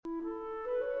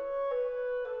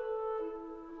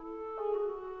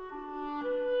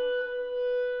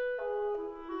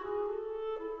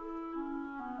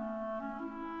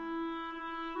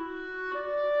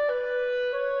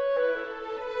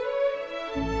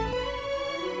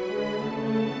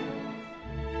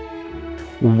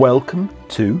Welcome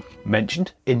to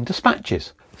Mentioned in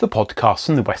Dispatches, the podcast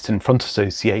from the Western Front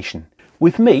Association,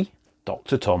 with me,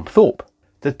 Dr. Tom Thorpe.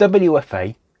 The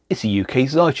WFA is the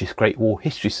UK's largest Great War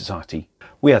History Society.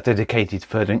 We are dedicated to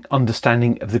furthering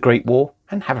understanding of the Great War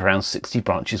and have around 60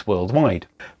 branches worldwide.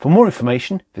 For more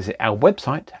information, visit our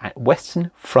website at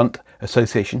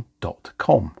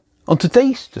westernfrontassociation.com. On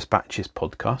today's Dispatches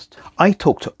podcast, I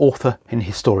talk to author and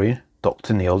historian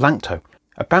Dr. Neil Lanctot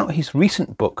about his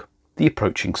recent book, The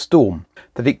Approaching Storm,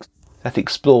 that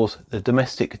explores the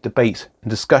domestic debates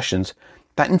and discussions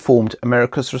that informed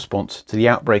America's response to the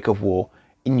outbreak of war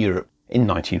in Europe in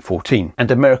 1914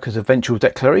 and America's eventual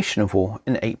declaration of war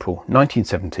in April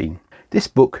 1917. This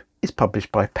book is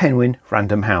published by Penguin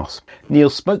Random House. Neil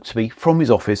spoke to me from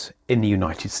his office in the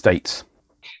United States.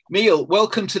 Neil,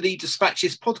 welcome to the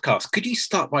Dispatches podcast. Could you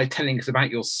start by telling us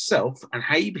about yourself and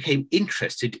how you became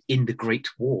interested in the Great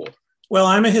War? Well,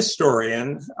 I'm a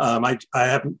historian. I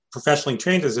am professionally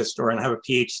trained as a historian. I have a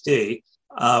PhD.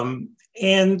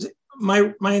 And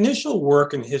my initial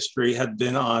work in history had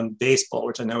been on baseball,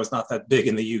 which I know is not that big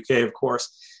in the UK, of course.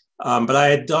 But I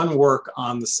had done work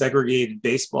on the segregated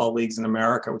baseball leagues in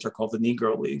America, which are called the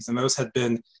Negro Leagues. And those had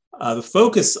been the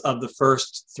focus of the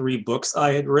first three books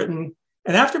I had written.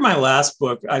 And after my last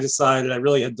book, I decided I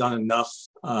really had done enough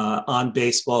on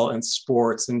baseball and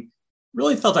sports and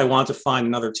really felt I wanted to find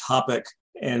another topic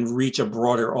and reach a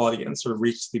broader audience, or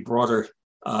reach the broader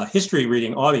history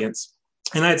reading audience.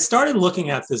 And I had started looking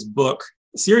at this book,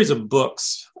 a series of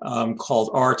books called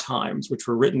Our Times, which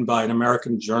were written by an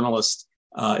American journalist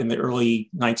in the early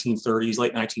 1930s,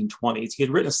 late 1920s. He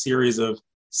had written a series of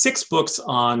 6 books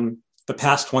on the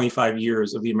past 25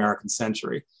 years of the American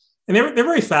century. And they're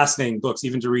very fascinating books,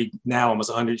 even to read now, almost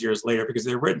 100 years later, because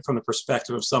they're written from the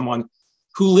perspective of someone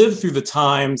who lived through the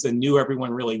times and knew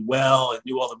everyone really well and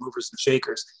knew all the movers and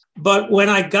shakers. But when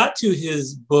I got to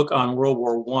his book on World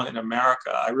War I in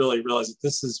America, I really realized that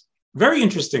this is very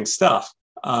interesting stuff.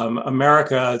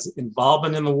 America's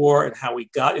involvement in the war and how we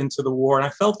got into the war. And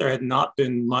I felt there had not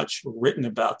been much written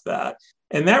about that.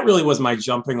 And that really was my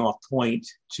jumping off point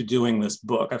to doing this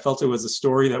book. I felt it was a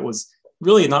story that was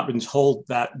really not been told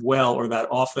that well or that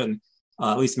often,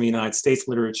 at least in the United States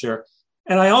literature.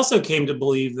 And I also came to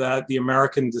believe that the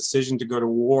American decision to go to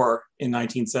war in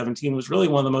 1917 was really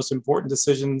one of the most important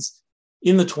decisions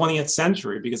in the 20th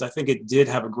century, because I think it did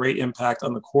have a great impact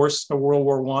on the course of World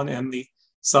War I and the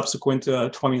subsequent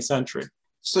 20th century.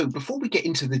 So before we get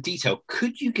into the detail,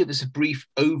 could you give us a brief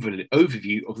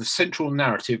overview of the central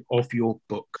narrative of your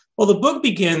book? Well, the book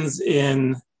begins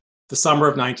in the summer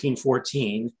of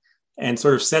 1914 and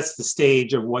sort of sets the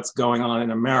stage of what's going on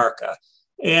in America.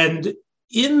 And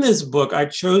in this book, I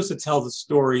chose to tell the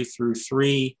story through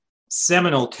 3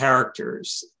 seminal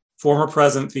characters. Former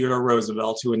President Theodore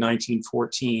Roosevelt, who in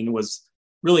 1914 was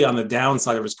really on the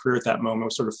downside of his career at that moment,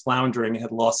 was sort of floundering and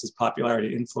had lost his popularity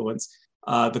and influence.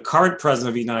 The current President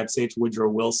of the United States, Woodrow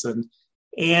Wilson,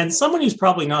 and someone who's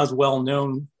probably not as well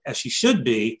known as she should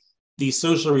be, the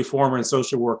social reformer and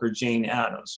social worker, Jane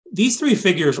Addams. These 3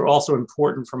 figures were also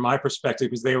important from my perspective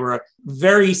because they were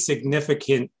very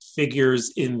significant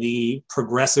figures in the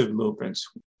progressive movement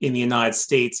in the United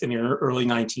States in the early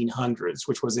 1900s,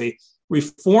 which was a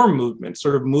reform movement,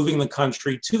 sort of moving the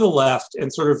country to the left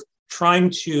and sort of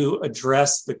trying to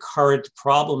address the current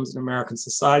problems in American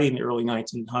society in the early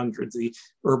 1900s, the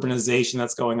urbanization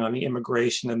that's going on, the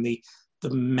immigration, and the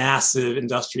massive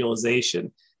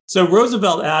industrialization. So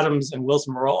Roosevelt, Adams, and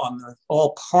Wilson were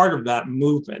all part of that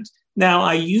movement. Now,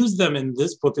 I use them in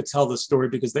this book to tell the story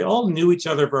because they all knew each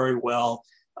other very well.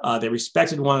 They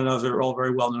respected one another, all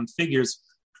very well-known figures,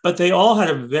 but they all had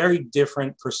a very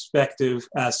different perspective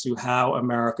as to how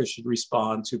America should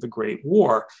respond to the Great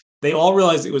War. They all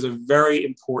realized it was a very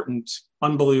important,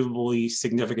 unbelievably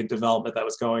significant development that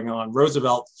was going on.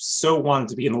 Roosevelt so wanted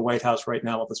to be in the White House right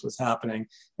now while this was happening,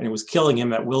 and it was killing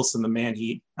him that Wilson, the man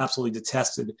he absolutely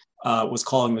detested, was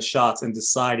calling the shots and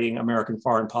deciding American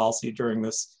foreign policy during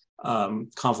this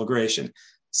conflagration.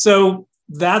 So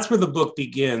that's where the book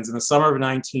begins, in the summer of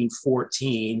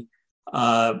 1914,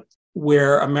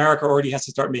 where America already has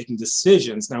to start making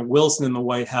decisions. Now, Wilson in the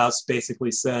White House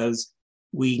basically says,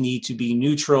 we need to be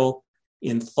neutral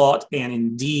in thought and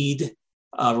in deed.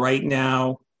 Right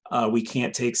now, we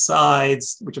can't take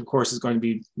sides, which of course is going to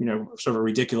be, sort of a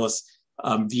ridiculous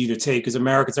view to take, because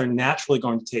Americans are naturally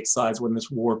going to take sides when this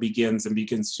war begins and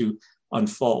begins to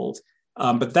unfold.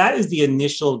 But that is the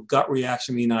initial gut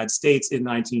reaction in the United States in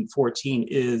 1914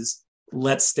 is,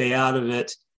 let's stay out of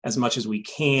it as much as we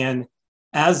can.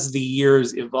 As the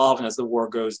years evolve and as the war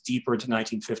goes deeper into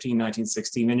 1915,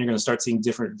 1916, then you're going to start seeing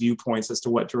different viewpoints as to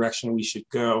what direction we should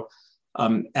go.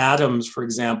 Adams, for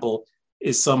example,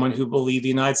 is someone who believed the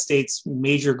United States'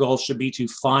 major goal should be to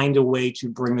find a way to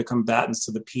bring the combatants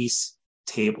to the peace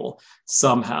table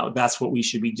somehow. That's what we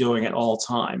should be doing at all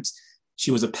times. She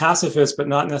was a pacifist, but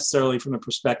not necessarily from the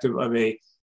perspective of a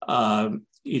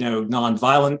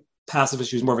nonviolent pacifist.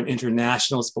 She was more of an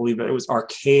internationalist, believed that it was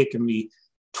archaic in the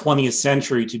 20th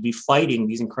century to be fighting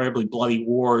these incredibly bloody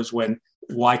wars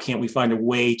why can't we find a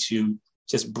way to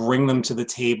just bring them to the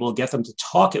table, get them to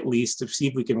talk at least to see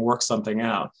if we can work something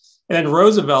out. And then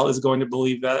Roosevelt is going to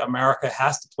believe that America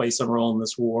has to play some role in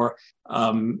this war.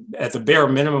 At the bare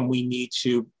minimum, we need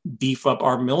to beef up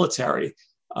our military.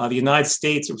 The United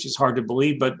States, which is hard to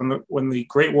believe, but when the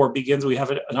Great War begins, we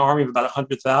have an army of about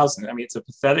 100,000. I mean, it's a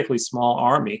pathetically small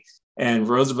army. And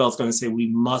Roosevelt's going to say we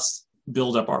must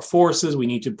build up our forces. We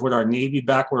need to put our Navy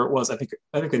back where it was. I think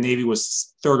the Navy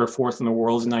was third or fourth in the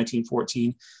world in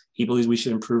 1914. He believes we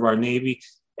should improve our Navy.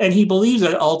 And he believes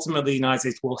that ultimately the United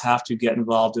States will have to get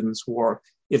involved in this war,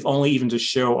 if only even to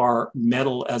show our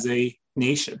mettle as a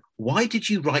nation. Why did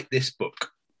you write this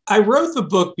book? I wrote the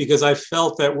book because I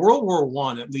felt that World War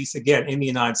I, at least again in the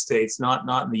United States, not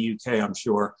in the UK, I'm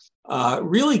sure,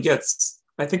 really gets,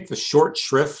 I think, the short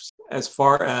shrift as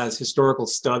far as historical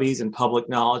studies and public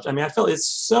knowledge. I mean, I felt it's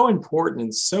so important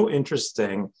and so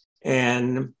interesting.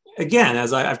 And again,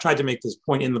 as I've tried to make this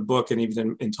point in the book and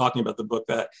even in talking about the book,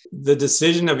 that the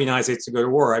decision of the United States to go to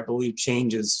war, I believe,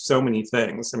 changes so many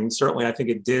things. I mean, certainly I think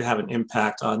it did have an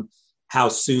impact on how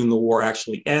soon the war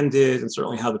actually ended, and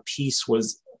certainly how the peace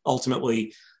was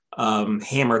ultimately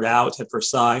hammered out at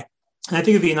Versailles. And I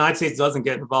think if the United States doesn't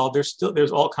get involved,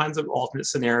 there's all kinds of alternate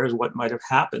scenarios what might have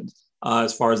happened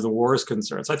as far as the war is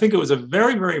concerned. So I think it was a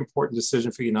very, very important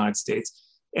decision for the United States,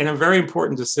 and a very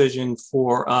important decision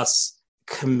for us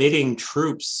committing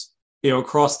troops,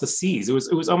 across the seas. It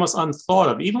was almost unthought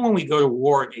of. Even when we go to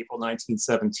war in April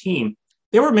 1917,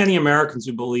 there were many Americans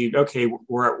who believed, okay,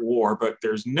 we're at war, but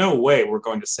there's no way we're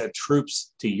going to send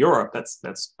troops to Europe.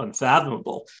 That's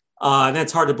unfathomable. And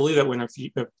it's hard to believe that when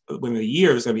the year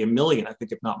there's going to be 1 million, I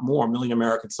think, if not more, 1 million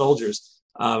American soldiers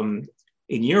in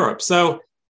Europe. So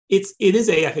it is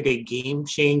a game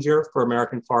changer for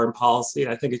American foreign policy.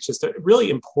 And I think it's just a really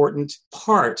important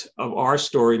part of our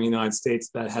story in the United States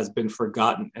that has been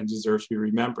forgotten and deserves to be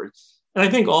remembered. And I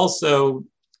think also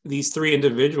these three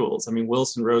individuals,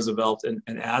 Wilson, Roosevelt, and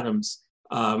Adams,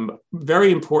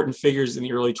 very important figures in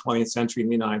the early 20th century in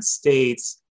the United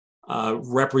States,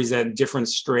 represent different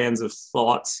strands of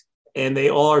thought, and they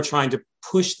all are trying to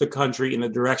push the country in the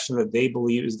direction that they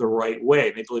believe is the right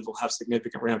way. They believe will have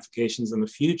significant ramifications in the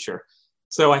future.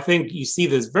 So I think you see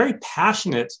this very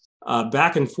passionate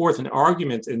back and forth and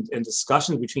argument and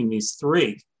discussions between these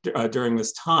three during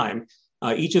this time,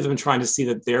 each of them trying to see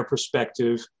that their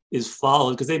perspective is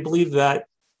followed, because they believe that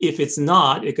if it's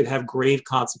not, it could have grave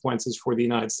consequences for the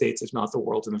United States, if not the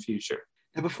world in the future.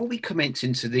 Now, before we commence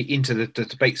into the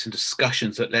debates and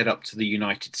discussions that led up to the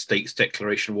United States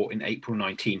declaration of war in April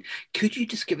 19, could you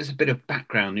just give us a bit of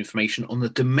background information on the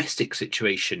domestic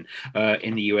situation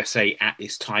in the USA at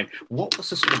this time? What was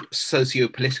the sort of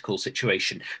socio-political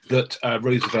situation that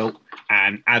Roosevelt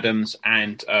and Adams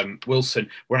and Wilson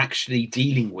were actually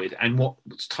dealing with, and what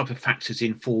type of factors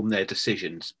informed their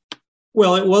decisions?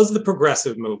 Well, it was the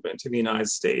progressive movement in the United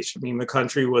States. The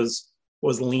country was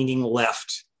leaning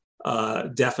left.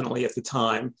 Definitely at the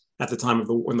time of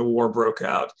when the war broke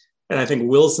out. And I think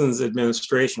Wilson's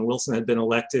administration, Wilson had been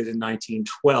elected in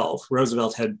 1912.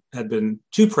 Roosevelt had been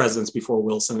two presidents before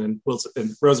Wilson, and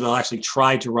Roosevelt actually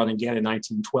tried to run again in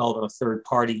 1912 on a third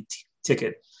party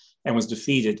ticket and was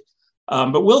defeated.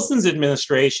 But Wilson's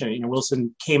administration,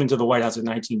 Wilson came into the White House in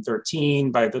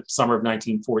 1913. By the summer of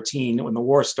 1914, when the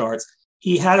war starts,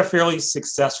 he had a fairly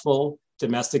successful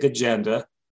domestic agenda.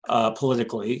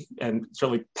 Politically, and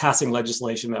certainly passing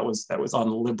legislation that was on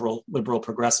the liberal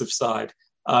progressive side.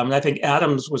 And I think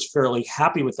Adams was fairly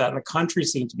happy with that, and the country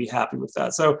seemed to be happy with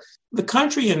that. So the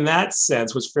country in that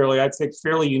sense was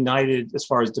fairly united as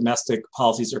far as domestic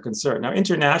policies are concerned. Now,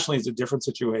 internationally, it's a different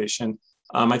situation.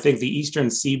 I think the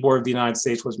eastern seaboard of the United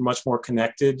States was much more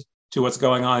connected to what's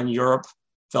going on in Europe,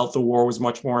 felt the war was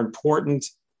much more important,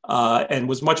 and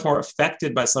was much more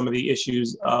affected by some of the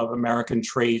issues of American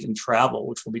trade and travel,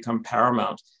 which will become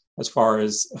paramount as far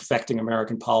as affecting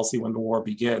American policy when the war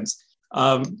begins.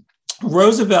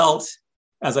 Roosevelt,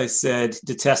 as I said,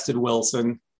 detested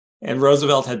Wilson, and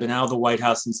Roosevelt had been out of the White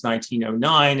House since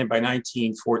 1909, and by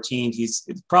 1914, he's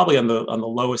probably on the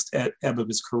lowest ebb of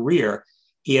his career.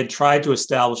 He had tried to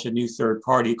establish a new third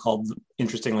party called,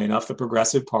 interestingly enough, the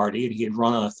Progressive Party, and he had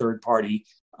run on a third party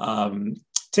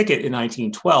ticket in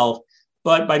 1912,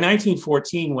 But by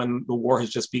 1914, when the war has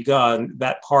just begun,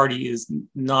 that party is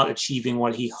not achieving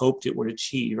what he hoped it would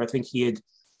achieve. I think he'd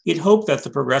hoped that the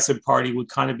Progressive Party would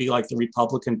kind of be like the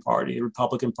Republican Party. The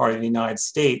Republican Party in the United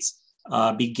States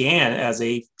began as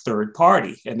a third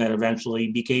party and then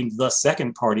eventually became the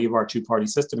second party of our two-party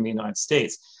system in the United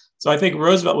States. So I think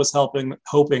Roosevelt was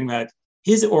hoping that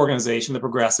his organization, the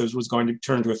Progressives, was going to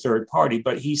turn to a third party,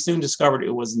 but he soon discovered it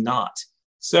was not.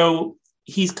 So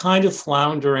he's kind of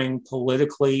floundering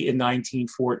politically in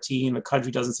 1914. The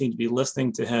country doesn't seem to be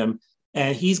listening to him,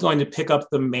 and he's going to pick up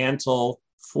the mantle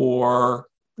for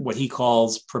what he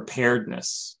calls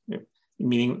preparedness,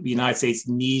 meaning the United States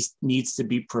needs to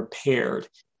be prepared.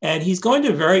 And he's going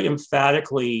to very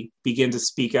emphatically begin to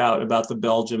speak out about the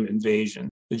Belgium invasion,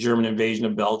 the German invasion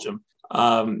of Belgium.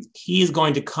 He is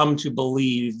going to come to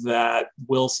believe that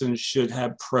Wilson should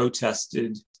have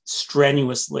protested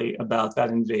strenuously about that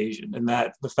invasion, and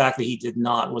that the fact that he did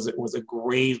not was a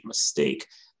grave mistake.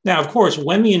 Now, of course,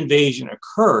 when the invasion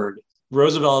occurred,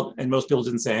 Roosevelt and most people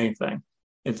didn't say anything.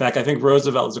 In fact, I think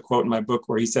Roosevelt is a quote in my book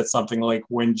where he said something like,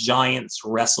 "When giants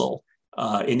wrestle,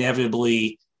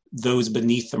 inevitably those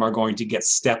beneath them are going to get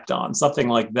stepped on," something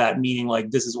like that, meaning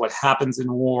like this is what happens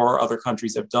in war. Other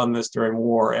countries have done this during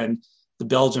war, and the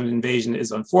Belgian invasion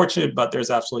is unfortunate, but there's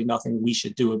absolutely nothing we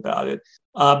should do about it.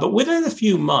 But within a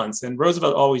few months, and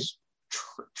Roosevelt always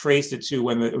traced it to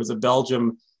when it was a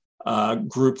Belgium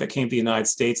group that came to the United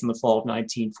States in the fall of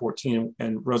 1914,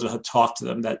 and Roosevelt had talked to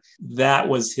them, that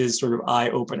was his sort of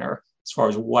eye-opener as far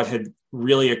as what had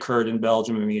really occurred in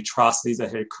Belgium and the atrocities that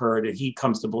had occurred. And he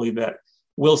comes to believe that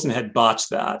Wilson had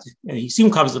botched that. And he soon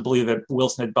comes to believe that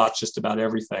Wilson had botched just about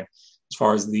everything as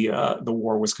far as the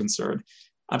war was concerned.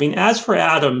 I mean, as for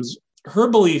Adams, her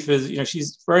belief is,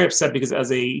 she's very upset because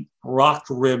as a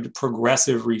rock-ribbed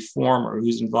progressive reformer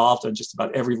who's involved in just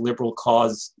about every liberal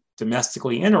cause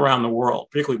domestically and around the world,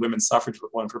 particularly women's suffrage was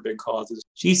one of her big causes,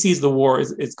 she sees the war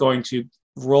is going to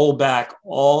roll back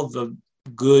all the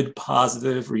good,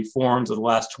 positive reforms of the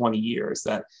last 20 years,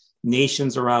 that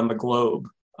nations around the globe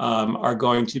are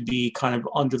going to be kind of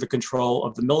under the control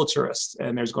of the militarists,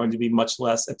 and there's going to be much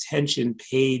less attention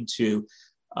paid to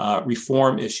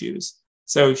reform issues.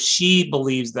 So she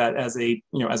believes that as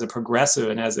a progressive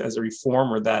and as a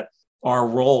reformer, that our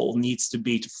role needs to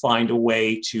be to find a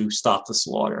way to stop the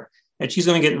slaughter. And she's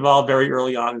going to get involved very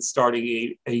early on in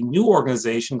starting a new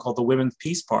organization called the Women's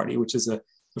Peace Party, which is the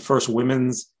first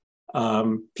women's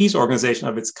peace organization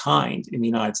of its kind in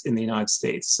the United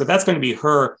States. So that's going to be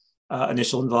her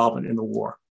initial involvement in the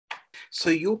war. So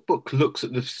your book looks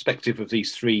at the perspective of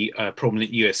these three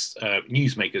prominent US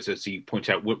newsmakers, as you point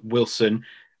out, Wilson,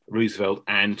 Roosevelt,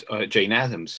 and Jane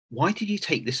Addams. Why did you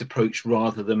take this approach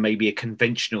rather than maybe a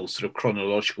conventional sort of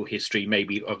chronological history,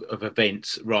 maybe of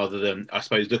events, rather than, I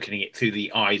suppose, looking at it through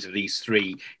the eyes of these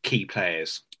three key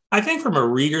players? I think from a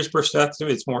reader's perspective,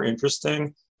 it's more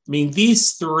interesting. I mean,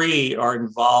 these three are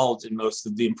involved in most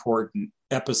of the important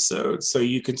episodes, so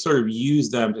you can sort of use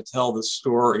them to tell the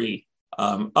story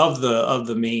of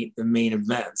the main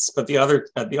events. But on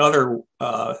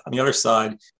the other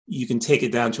side, you can take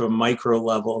it down to a micro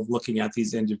level of looking at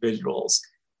these individuals.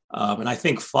 And I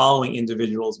think following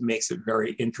individuals makes it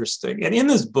very interesting. And in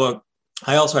this book,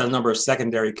 I also had a number of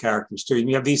secondary characters too.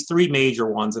 You have these three major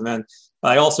ones, and then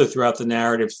I also throughout the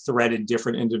narrative threaded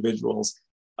different individuals.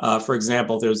 For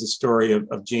example, there's a story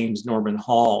of James Norman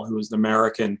Hall, who was an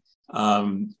American,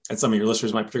 and some of your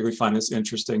listeners might particularly find this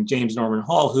interesting. James Norman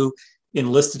Hall, who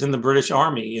enlisted in the British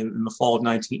Army in the summer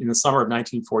of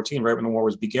 1914, right when the war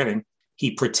was beginning.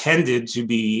 He pretended to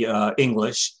be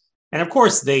English, and of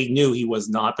course they knew he was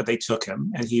not, but they took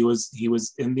him, and he was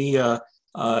in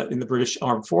the British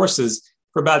Armed Forces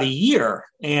for about a year.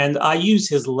 And I used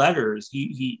his letters.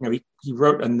 He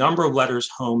wrote a number of letters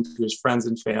home to his friends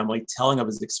and family, telling of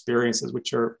his experiences,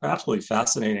 which are absolutely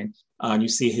fascinating. And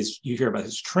you hear about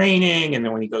his training, and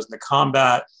then when he goes into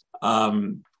combat.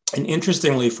 And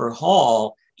interestingly for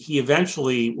Hall, he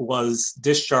eventually was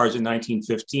discharged in late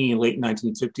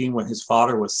 1915, when his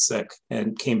father was sick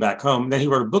and came back home. And then he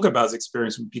wrote a book about his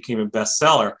experience, which became a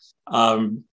bestseller.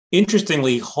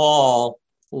 Interestingly, Hall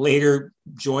later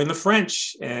joined the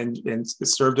French and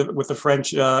served with the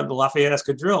French, the Lafayette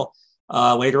Escadrille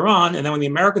later on. And then when the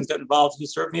Americans got involved, he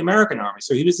served in the American Army.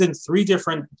 So he was in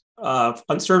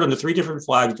served under three different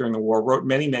flags during the war, wrote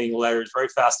many, many letters, very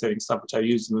fascinating stuff, which I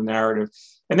used in the narrative.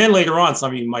 And then later on,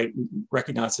 some of you might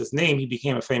recognize his name. He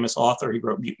became a famous author. He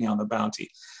wrote Mutiny on the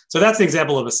Bounty. So that's an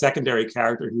example of a secondary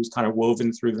character who's kind of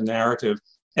woven through the narrative.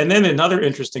 And then another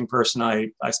interesting person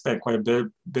I spent quite a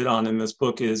bit on in this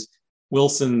book is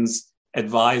Wilson's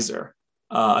advisor,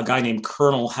 a guy named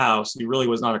Colonel House. He really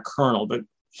was not a colonel, but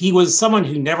he was someone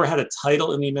who never had a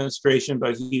title in the administration,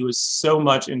 but he was so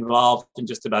much involved in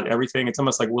just about everything. It's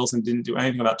almost like Wilson didn't do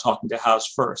anything about talking to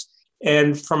House first.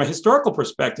 And from a historical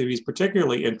perspective, he's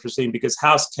particularly interesting because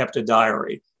House kept a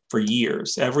diary for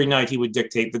years. Every night he would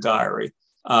dictate the diary.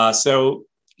 So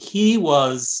he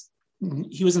was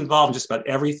involved in just about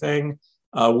everything.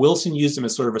 Wilson used him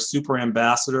as sort of a super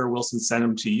ambassador. Wilson sent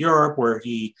him to Europe, where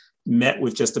he met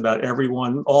with just about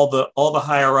everyone, all the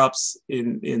higher ups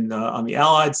on the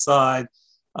Allied side.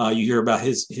 You hear about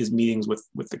his meetings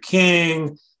with the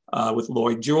king, with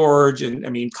Lloyd George, and I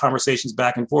mean conversations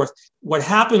back and forth. What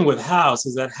happened with House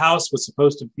is that House was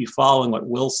supposed to be following what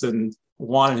Wilson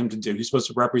wanted him to do. He was supposed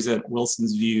to represent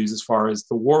Wilson's views as far as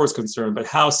the war was concerned, but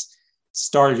House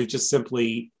started to just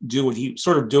simply do what he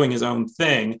sort of doing his own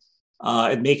thing.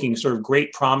 And making sort of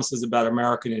great promises about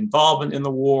American involvement in the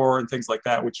war and things like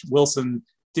that, which Wilson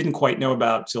didn't quite know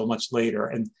about till much later.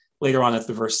 And later on at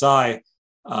the Versailles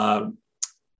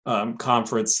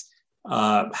conference,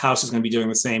 House is going to be doing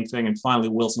the same thing. And finally,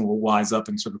 Wilson will wise up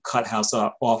and sort of cut House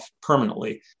off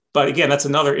permanently. But again, that's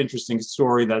another interesting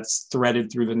story that's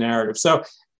threaded through the narrative. So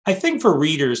I think for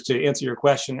readers, to answer your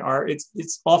question,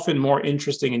 it's often more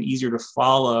interesting and easier to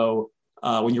follow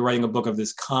when you're writing a book of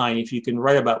this kind, if you can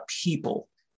write about people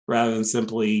rather than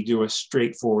simply do a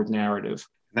straightforward narrative.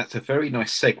 That's a very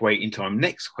nice segue into our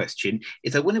next question.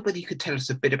 I wonder whether you could tell us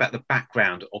a bit about the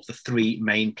background of the three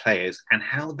main players and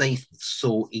how they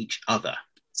saw each other.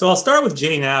 So I'll start with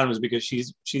Jane Addams because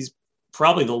she's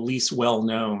probably the least well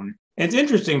known. And it's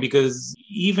interesting because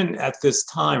even at this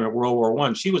time at World War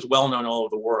I, she was well known all over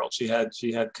the world. She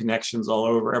had connections all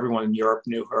over. Everyone in Europe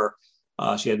knew her.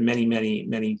 She had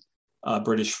many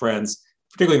British friends,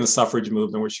 particularly in the suffrage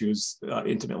movement, where she was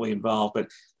intimately involved. But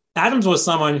Addams was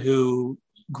someone who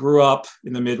grew up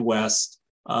in the Midwest,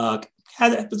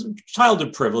 had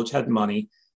childhood privilege, had money,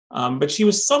 but she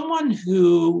was someone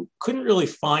who couldn't really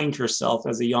find herself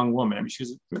as a young woman. I mean, she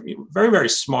was very, very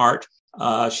smart.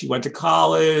 She went to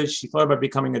college. She thought about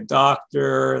becoming a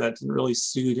doctor. That didn't really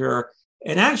suit her.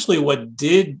 And actually, what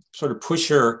did sort of push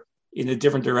her in a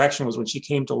different direction was when she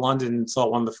came to London and saw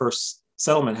one of the first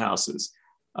settlement houses.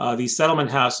 These settlement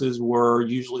houses were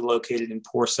usually located in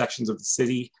poor sections of the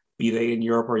city, be they in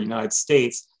Europe or United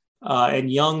States,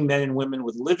 and young men and women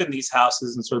would live in these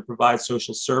houses and sort of provide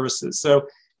social services. So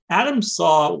Addams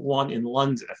saw one in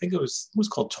London. I think it was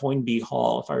called Toynbee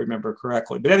Hall, if I remember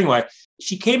correctly. But anyway,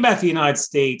 she came back to the United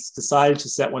States, decided to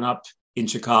set one up in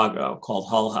Chicago called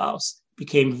Hull House,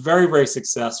 became very, very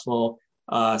successful.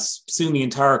 Soon the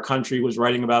entire country was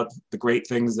writing about the great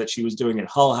things that she was doing at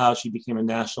Hull House. She became a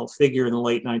national figure in the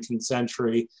late 19th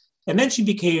century. And then she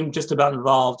became just about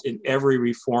involved in every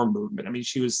reform movement. I mean,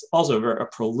 she was also a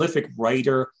prolific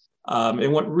writer.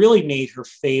 And what really made her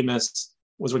famous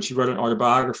was when she wrote an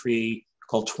autobiography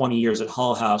called 20 Years at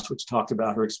Hull House, which talked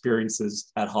about her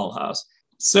experiences at Hull House.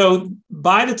 So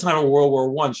by the time of World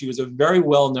War I, she was a very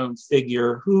well-known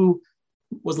figure who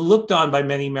was looked on by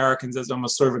many Americans as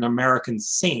almost sort of an American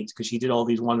saint because she did all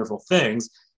these wonderful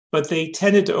things. But they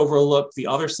tended to overlook the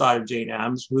other side of Jane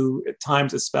Addams, who at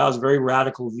times espoused very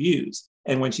radical views.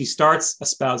 And when she starts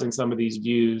espousing some of these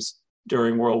views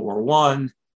during World War I,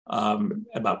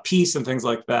 about peace and things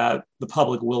like that, the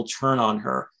public will turn on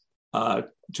her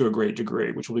to a great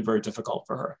degree, which will be very difficult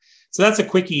for her. So that's a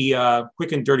quick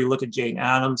and dirty look at Jane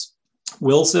Addams.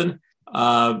 Wilson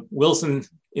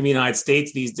in the United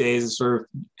States these days sort of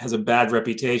has a bad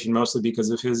reputation, mostly because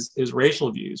of his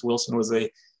racial views. Wilson was a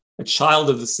child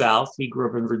of the South. He grew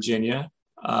up in Virginia.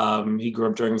 He grew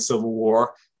up during the Civil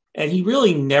War, and he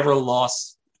really never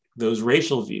lost those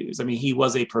racial views. I mean, he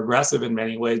was a progressive in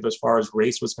many ways, but as far as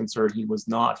race was concerned, he was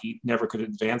not. He never could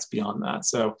advance beyond that.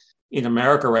 So in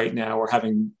America right now, we're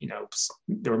having,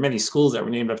 there were many schools that were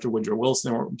named after Woodrow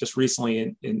Wilson. Or just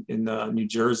recently in New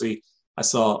Jersey, I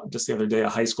saw just the other day a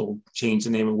high school change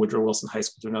the name of Woodrow Wilson High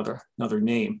School to another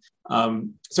name.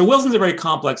 So Wilson's a very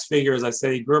complex figure. As I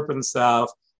said, he grew up in the South.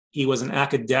 He was an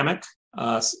academic.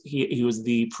 He was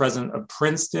the president of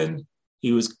Princeton.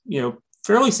 He was,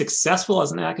 fairly successful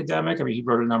as an academic. I mean, he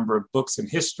wrote a number of books in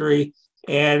history.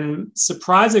 And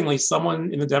surprisingly,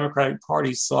 someone in the Democratic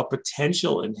Party saw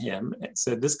potential in him and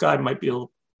said, this guy might be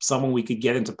someone we could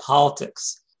get into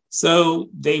politics. So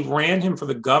they ran him for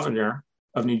the governor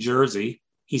of New Jersey.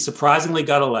 He surprisingly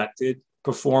got elected,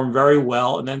 performed very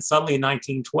well. And then suddenly in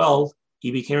 1912,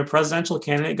 he became a presidential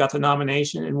candidate, got the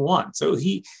nomination and won. So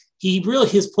he really,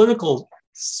 his political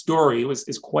story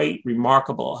is quite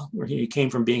remarkable, where he came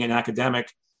from being an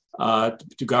academic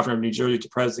to governor of New Jersey to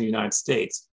president of the United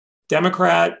States.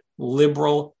 Democrat,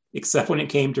 liberal, except when it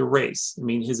came to race. I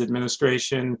mean, his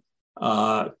administration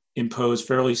imposed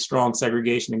fairly strong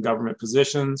segregation in government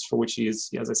positions, for which he is,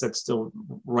 as I said, still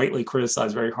rightly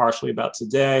criticized very harshly about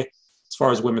today. As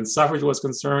far as women's suffrage was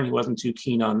concerned, he wasn't too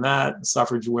keen on that.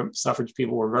 Suffrage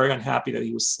people were very unhappy that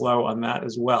he was slow on that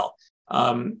as well.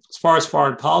 As far as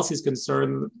foreign policy is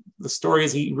concerned, the story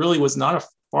is he really was not a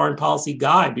foreign policy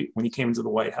guy when he came into the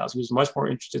White House. He was much more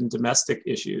interested in domestic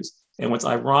issues. And what's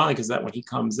ironic is that when he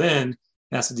comes in and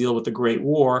has to deal with the Great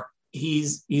War,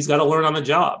 he's got to learn on the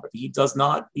job. He does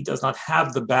not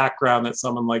have the background that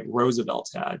someone like Roosevelt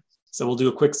had. So we'll do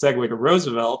a quick segue to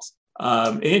Roosevelt.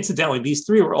 And incidentally, these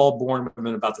three were all born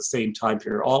within about the same time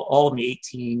period, all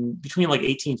in between like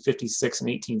 1856 and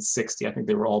 1860. I think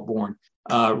they were all born.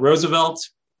 Roosevelt,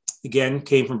 again,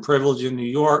 came from privilege in New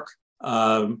York.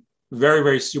 Very,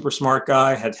 very super smart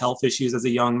guy, had health issues as a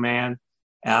young man,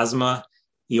 asthma.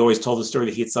 He always told the story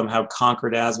that he had somehow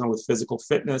conquered asthma with physical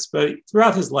fitness, but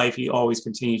throughout his life, he always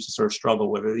continued to sort of struggle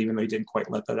with it, even though he didn't quite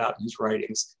let that out in his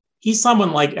writings. He's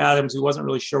someone like Adams who wasn't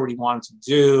really sure what he wanted to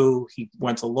do. He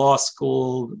went to law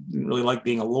school, didn't really like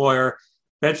being a lawyer.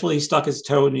 Eventually, he stuck his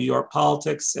toe in New York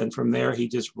politics, and from there, he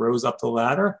just rose up the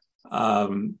ladder.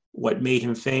 What made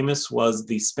him famous was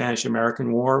the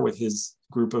Spanish-American War with his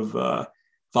group of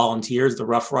volunteers, the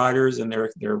Rough Riders, and their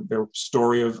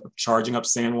story of charging up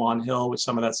San Juan Hill, which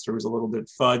some of that story was a little bit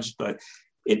fudged, but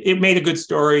it made a good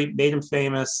story, made him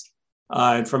famous.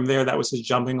 And from there, that was his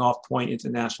jumping off point into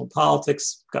national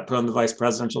politics, got put on the vice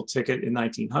presidential ticket in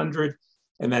 1900.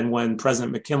 And then when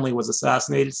President McKinley was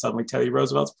assassinated, suddenly Teddy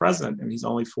Roosevelt's president, and he's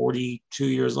only 42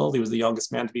 years old. He was the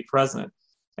youngest man to be president.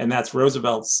 And that's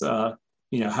Roosevelt's, how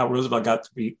Roosevelt got to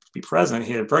be president.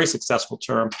 He had a very successful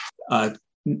term,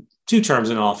 2 terms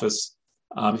in office.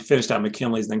 He finished out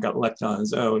McKinley's, then got elected on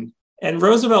his own. And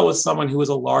Roosevelt was someone who was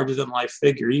a larger-than-life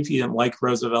figure. Even if you didn't like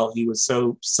Roosevelt, he was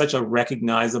such a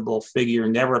recognizable figure,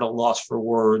 never at a loss for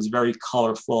words, very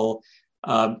colorful,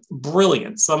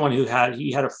 brilliant. Someone who had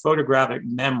a photographic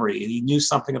memory, and he knew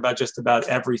something about just about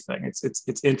everything.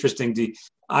 It's interesting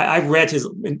I read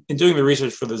in doing the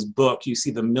research for this book. You see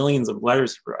the millions of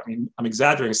letters he wrote. I mean, I'm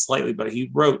exaggerating slightly, but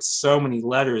he wrote so many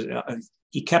letters.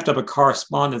 He kept up a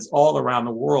correspondence all around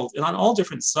the world and on all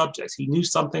different subjects. He knew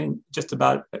something on just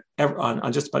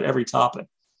about every topic.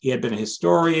 He had been a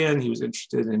historian. He was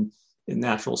interested in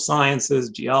natural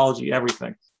sciences, geology,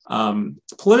 everything.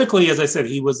 Politically, as I said,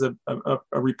 he was a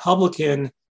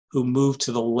Republican who moved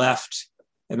to the left.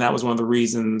 And that was one of the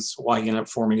reasons why he ended up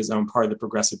forming his own party, the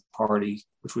Progressive Party,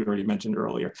 which we already mentioned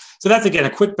earlier. So that's, again, a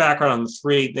quick background on the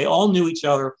three. They all knew each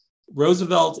other.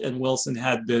 Roosevelt and Wilson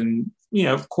had been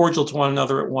cordial to one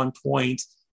another at one point,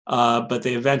 but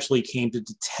they eventually came to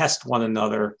detest one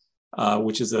another,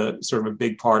 which is a sort of a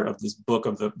big part of this book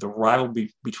of the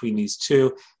rivalry between these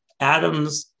two.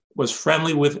 Adams was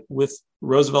friendly with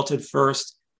Roosevelt at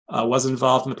first, was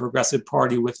involved in the Progressive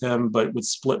Party with him, but would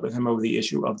split with him over the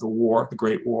issue of the war, the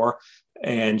Great War,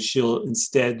 and she'll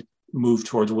instead move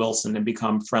towards Wilson and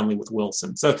become friendly with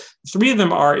Wilson. So 3 of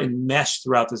them are enmeshed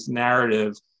throughout this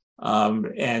narrative,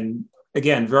 and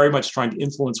again, very much trying to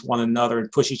influence one another and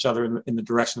push each other in the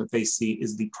direction that they see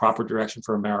is the proper direction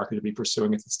for America to be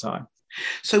pursuing at this time.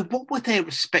 So what were their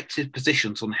respective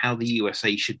positions on how the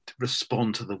USA should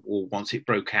respond to the war once it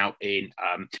broke out in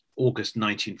August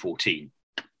 1914?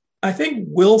 I think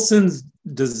Wilson's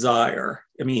desire,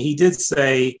 he did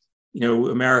say,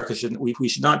 America we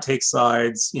should not take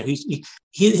sides.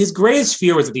 His greatest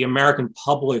fear was that the American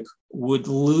public would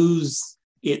lose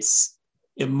its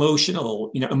emotional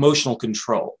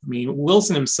control.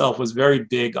 Wilson himself was very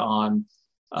big on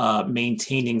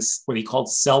maintaining what he called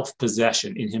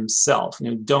self-possession in himself.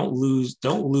 Don't lose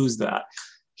that.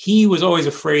 He was always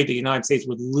afraid the United States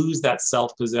would lose that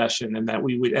self-possession and that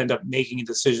we would end up making a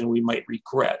decision we might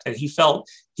regret. And he felt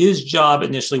his job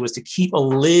initially was to keep a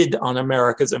lid on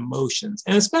America's emotions,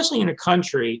 and especially in a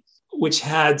country which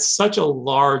had such a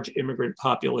large immigrant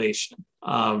population.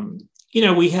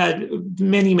 We had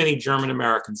many, many German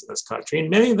Americans in this country, and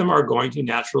many of them are going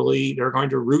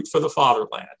to root for the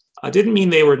fatherland. I didn't mean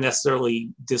they were necessarily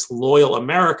disloyal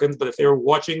Americans, but if they were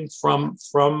watching from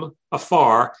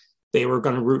afar, they were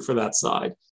going to root for that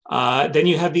side. Then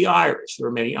you have the Irish. There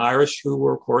were many Irish who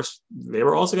were, of course, they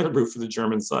were also going to root for the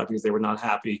German side because they were not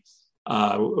happy,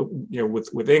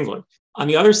 with England. On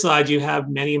the other side, you have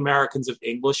many Americans of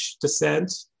English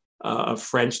descent, of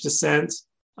French descent,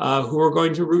 who are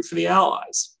going to root for the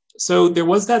Allies. So there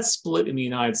was that split in the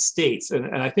United States.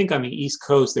 And I think on the East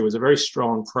Coast, there was a very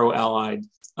strong pro-Allied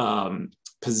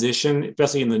position,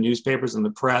 especially in the newspapers and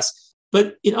the press.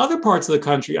 But in other parts of the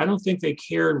country, I don't think they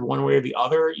cared one way or the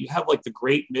other. You have like the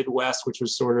Great Midwest, which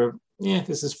was sort of,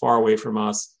 this is far away from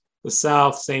us. The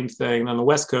South, same thing. On the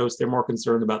West Coast, they're more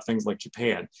concerned about things like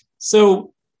Japan.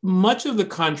 So much of the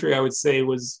country, I would say,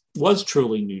 was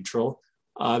truly neutral.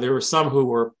 There were some who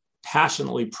were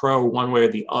passionately pro one way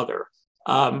or the other.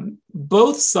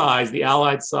 Both sides, the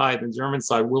Allied side and the German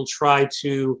side, will try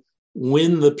to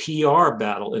win the PR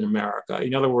battle in America.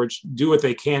 In other words, do what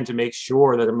they can to make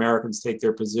sure that Americans take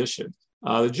their position.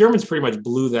 The Germans pretty much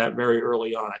blew that very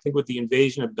early on. I think with the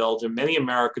invasion of Belgium, many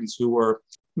Americans who were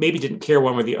maybe didn't care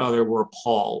one way or the other were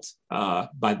appalled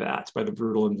by the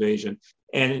brutal invasion,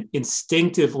 and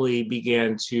instinctively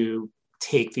began to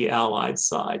take the Allied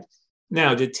side.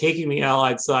 Now, did taking the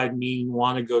Allied side mean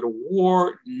want to go to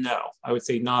war? No, I would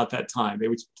say not at that time. They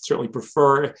would certainly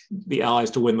prefer the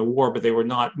Allies to win the war, but they were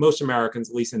not, most Americans,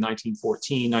 at least in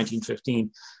 1914,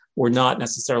 1915, were not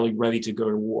necessarily ready to go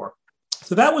to war.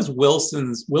 So that was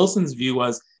Wilson's view,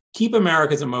 was keep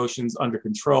America's emotions under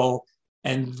control.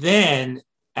 And then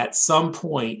at some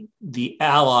point, the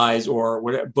Allies or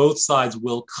whatever, both sides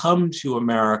will come to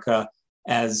America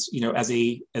as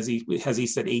he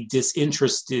said, a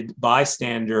disinterested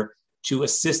bystander to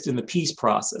assist in the peace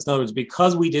process. In other words,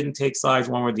 because we didn't take sides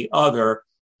one way or the other,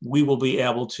 we will be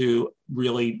able to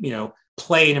really,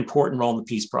 play an important role in the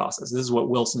peace process. This is what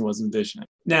Wilson was envisioning.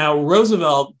 Now,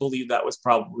 Roosevelt believed that was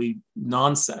probably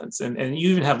nonsense. And you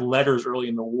even have letters early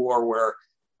in the war where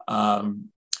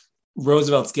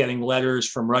Roosevelt's getting letters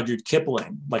from Rudyard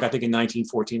Kipling, like I think in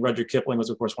 1914. Rudyard Kipling was,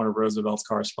 of course, one of Roosevelt's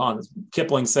correspondents.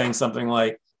 Kipling saying something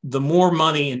like, the more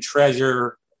money and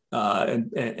treasure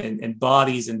and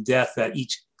bodies and death that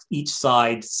each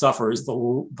side suffers, the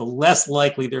less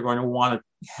likely they're going to want to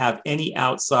have any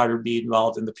outsider be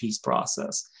involved in the peace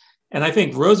process. And I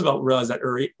think Roosevelt realized that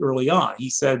early on.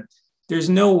 He said, there's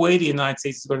no way the United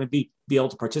States is going to be able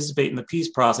to participate in the peace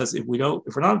process if we're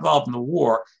not involved in the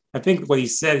war. I think what he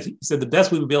said the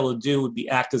best we would be able to do would be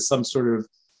act as some sort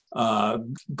of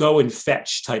go and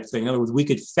fetch type thing. In other words, we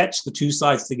could fetch the two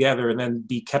sides together and then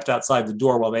be kept outside the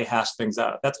door while they hash things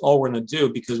out. That's all we're going to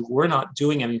do because we're not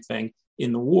doing anything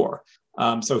in the war.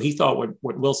 So he thought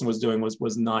what Wilson was doing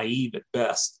was naive at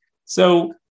best.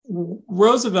 So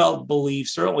Roosevelt believed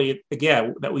certainly,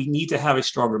 again, that we need to have a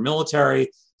stronger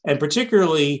military, and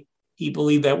particularly he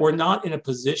believed that we're not in a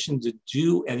position to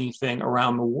do anything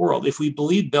around the world. If we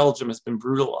believe Belgium has been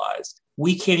brutalized,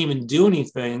 we can't even do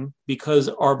anything because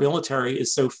our military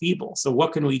is so feeble. So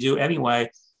what can we do anyway?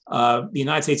 The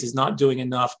United States is not doing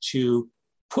enough to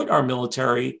put our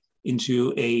military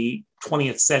into a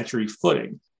 20th century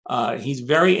footing. He's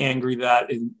very angry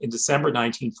that in December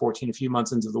 1914, a few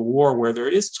months into the war, where there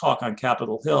is talk on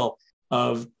Capitol Hill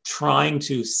of trying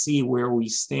to see where we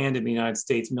stand in the United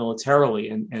States militarily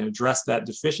and address that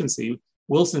deficiency,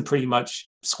 Wilson pretty much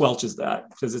squelches that,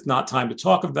 because it's not time to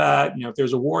talk of that. If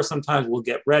there's a war, sometimes we'll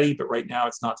get ready, but right now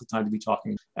it's not the time to be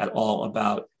talking at all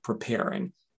about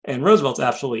preparing. And Roosevelt's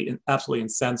absolutely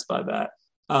incensed by that.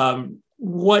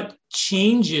 What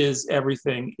changes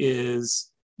everything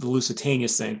is the Lusitania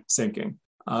sinking.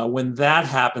 When that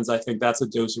happens, I think that's a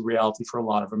dose of reality for a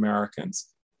lot of Americans.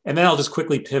 And then I'll just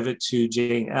quickly pivot to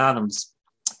Jane Addams.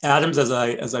 Addams, as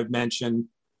I've mentioned,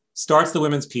 starts the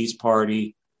Women's Peace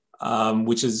Party,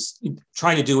 which is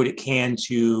trying to do what it can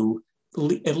to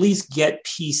at least get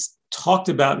peace talked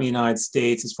about in the United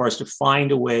States, as far as to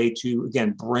find a way to,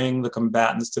 again, bring the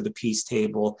combatants to the peace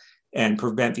table and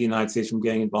prevent the United States from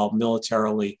getting involved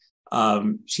militarily.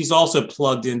 She's also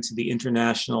plugged into the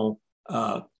international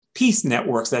peace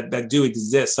networks that do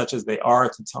exist, such as they are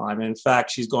at the time. And in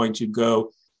fact, she's going to go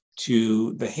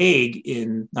to The Hague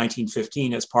in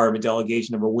 1915 as part of a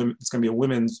delegation of it's going to be a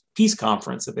women's peace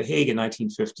conference at The Hague in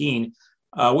 1915,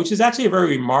 which is actually a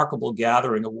very remarkable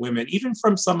gathering of women, even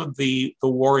from some of the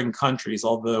warring countries,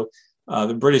 although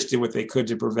the British did what they could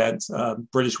to prevent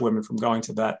British women from going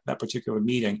to that particular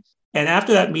meeting. And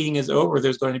after that meeting is over,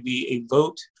 there's going to be a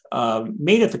vote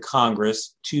made at the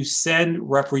Congress to send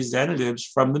representatives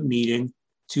from the meeting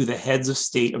to the heads of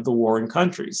state of the warring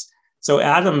countries. So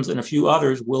Addams and a few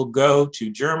others will go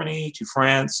to Germany, to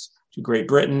France, to Great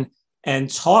Britain, and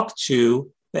talk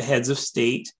to the heads of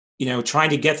state,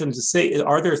 trying to get them to say,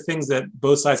 are there things that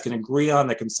both sides can agree on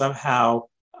that can somehow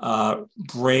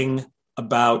bring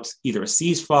about either a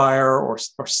ceasefire or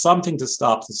something to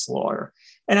stop the slaughter?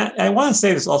 And I want to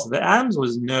say this also, that Addams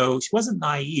she wasn't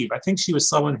naive. I think she was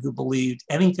someone who believed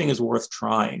anything is worth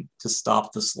trying to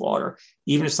stop the slaughter,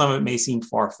 even if some of it may seem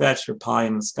far-fetched or pie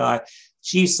in the sky.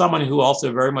 She's someone who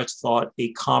also very much thought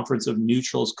a conference of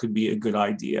neutrals could be a good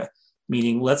idea,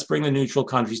 meaning let's bring the neutral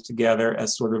countries together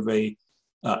as sort of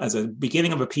as a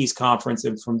beginning of a peace conference,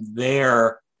 and from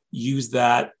there use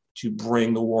that to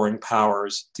bring the warring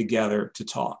powers together to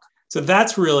talk. So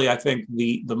that's really, I think,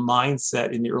 the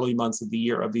mindset in the early months of the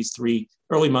year of these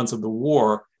early months of the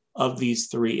war of these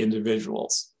three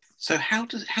individuals. So how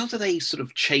do they sort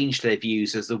of change their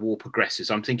views as the war progresses?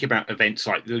 I'm thinking about events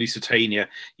like the Lusitania.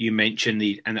 You mentioned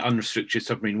and unrestricted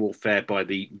submarine warfare by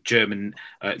the German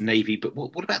Navy, but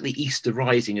what about the Easter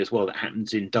Rising as well that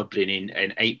happens in Dublin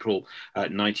in April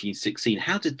 1916?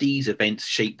 How did these events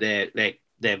shape their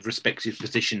respective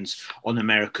positions on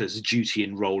America's duty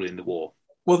and role in the war?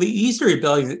 Well, the Easter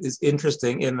Rebellion is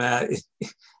interesting in that,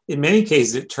 in many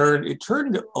cases, it turned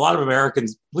a lot of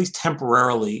Americans, at least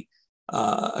temporarily,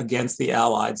 against the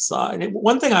Allied side.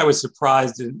 One thing I was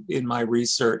surprised in my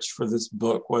research for this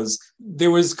book was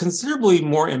there was considerably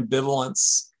more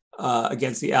ambivalence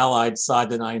against the Allied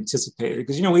side than I anticipated.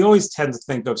 Because, we always tend to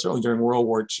think of, certainly during World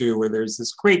War II, where there's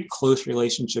this great close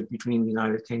relationship between the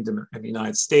United Kingdom and the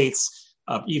United States,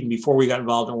 even before we got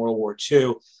involved in World War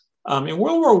II. In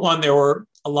World War I, there were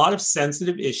a lot of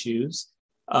sensitive issues.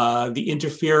 The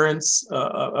interference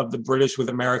of the British with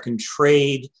American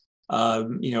trade.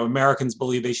 Americans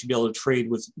believe they should be able to trade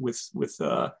with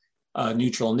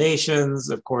neutral nations.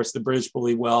 Of course, the British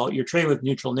believe, well, you're trading with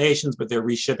neutral nations, but they're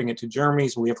reshipping it to Germany,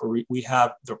 so we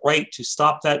have the right to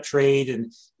stop that trade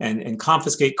and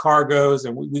confiscate cargoes,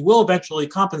 and we will eventually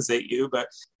compensate you. But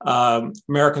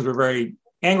Americans were very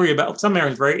angry about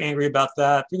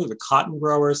that, particularly the cotton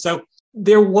growers. So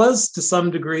there was, to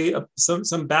some degree, some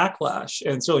backlash,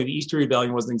 and certainly the Easter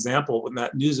Rebellion was an example. When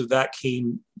that news of that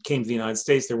came to the United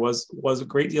States, there was a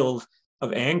great deal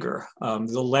of anger.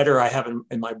 There's a letter I have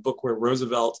in my book where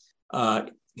Roosevelt,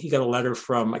 he got a letter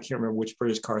from, I can't remember which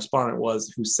British correspondent it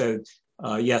was, who said,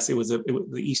 yes, the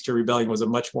Easter Rebellion was a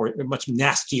much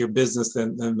nastier business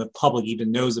than the public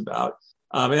even knows about.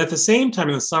 And at the same time,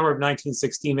 in the summer of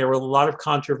 1916, there were a lot of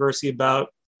controversy about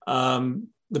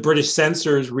the British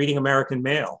censors reading American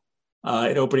mail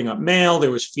and opening up mail.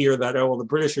 There was fear that, the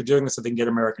British are doing this so they can get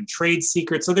American trade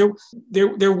secrets. So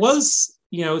there was,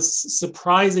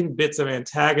 surprising bits of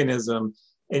antagonism.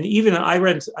 And even I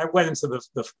read a lot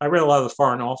of the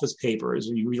Foreign Office papers,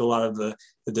 and you read a lot of the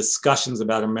discussions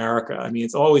about America. I mean,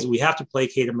 it's always, we have to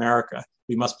placate America.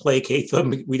 We must placate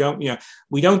them. We don't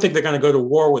think they're going to go to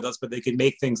war with us, but they can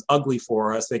make things ugly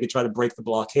for us. They could try to break the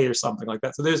blockade or something like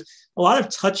that. So there's a lot of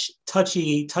touch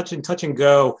and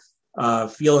go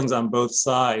feelings on both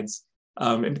sides.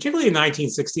 And particularly in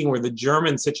 1916, where the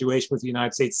German situation with the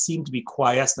United States seemed to be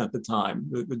quiescent at the time.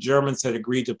 The Germans had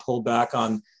agreed to pull back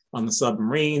on the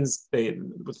submarines.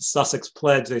 With the Sussex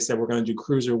Pledge, they said, we're going to do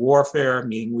cruiser warfare,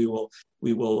 meaning we will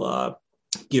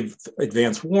give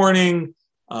advance warning.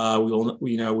 We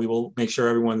will make sure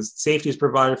everyone's safety is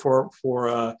provided for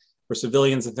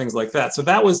civilians and things like that. So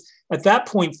that was, at that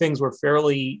point, things were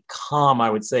fairly calm, I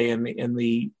would say,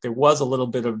 there was a little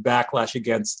bit of backlash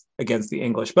against the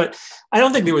English, but I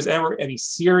don't think there was ever any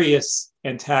serious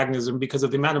antagonism because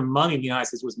of the amount of money the United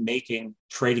States was making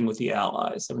trading with the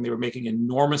Allies. I mean, they were making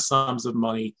enormous sums of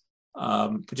money,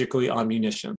 particularly on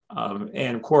munitions,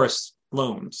 and of course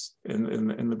loans,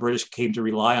 and the British came to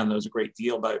rely on those a great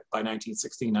deal by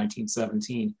 1916,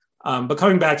 1917. But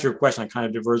coming back to your question, I kind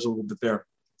of diverged a little bit there.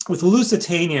 With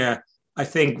Lusitania, I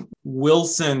think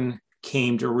Wilson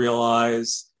came to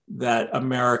realize that the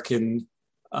American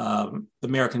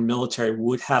military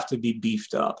would have to be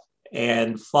beefed up.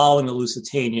 And following the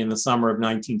Lusitania in the summer of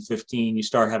 1915, you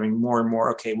start having more and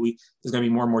more, there's going to be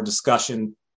more and more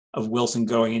discussion of Wilson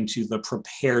going into the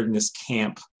preparedness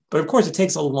camp. But of course, it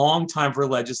takes a long time for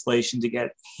legislation to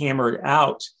get hammered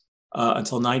out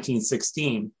until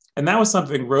 1916. And that was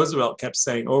something Roosevelt kept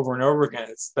saying over and over again.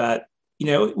 It's that,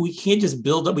 we can't just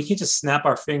we can't just snap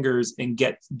our fingers and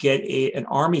get an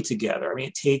army together. I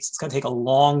mean, it's going to take a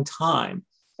long time.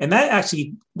 And that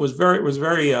actually was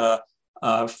very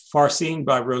far-seeing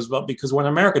by Roosevelt, because when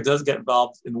America does get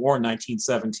involved in the war in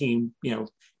 1917,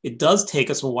 it does take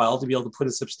us a while to be able to put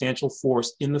a substantial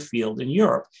force in the field in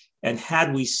Europe. And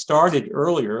had we started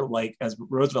earlier, like as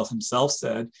Roosevelt himself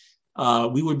said,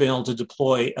 we would have been able to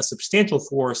deploy a substantial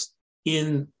force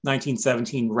in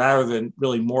 1917 rather than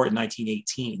really more in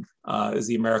 1918, as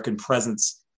the American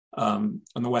presence on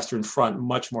the Western Front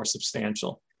much more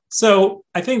substantial. So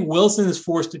I think Wilson is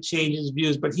forced to change his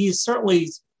views, but he's certainly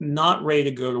not ready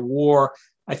to go to war.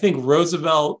 I think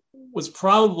Roosevelt was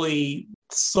probably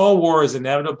saw war as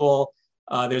inevitable.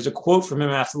 There's a quote from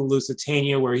him after the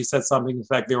Lusitania where he said something, in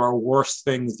fact, there are worse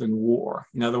things than war.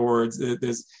 In other words,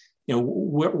 there's,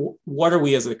 what are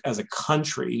we as a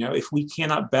country? If we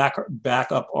cannot back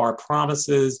up our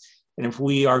promises, and if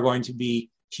we are going to be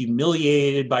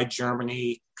humiliated by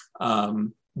Germany,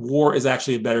 war is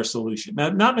actually a better solution. Now,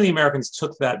 not many Americans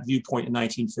took that viewpoint in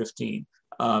 1915.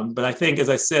 But I think, as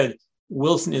I said,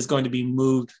 Wilson is going to be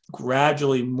moved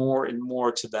gradually more and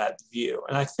more to that view.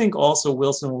 And I think also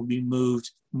Wilson will be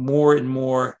moved more and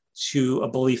more to a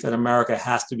belief that America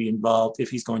has to be involved if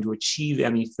he's going to achieve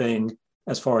anything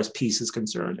as far as peace is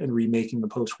concerned and remaking the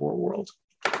post-war world.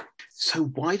 So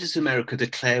why does America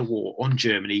declare war on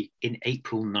Germany in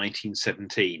April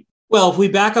 1917? Well, if we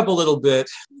back up a little bit,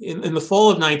 in the fall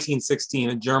of 1916,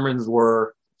 the Germans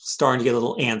were starting to get a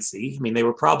little antsy. I mean, they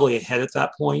were probably ahead at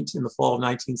that point in the fall of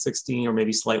 1916, or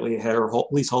maybe slightly ahead, or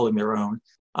at least holding their own.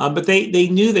 But they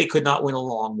knew they could not win a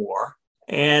long war.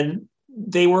 And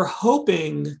they were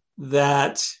hoping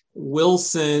that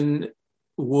Wilson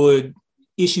would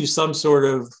issue some sort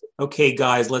of, okay,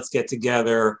 guys, let's get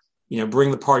together,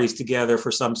 bring the parties together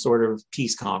for some sort of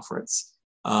peace conference.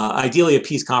 Ideally, a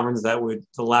peace conference that would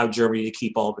allow Germany to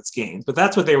keep all of its gains. But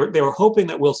that's what they were hoping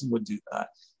that Wilson would do that.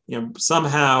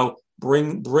 Somehow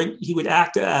he would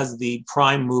act as the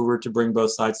prime mover to bring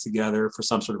both sides together for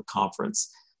some sort of conference,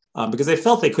 because they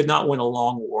felt they could not win a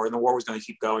long war, and the war was going to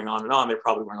keep going on and on. They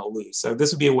probably were going to lose. So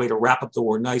this would be a way to wrap up the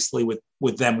war nicely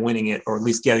with them winning it, or at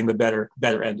least getting the better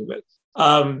end of it.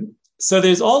 So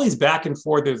there's all these back and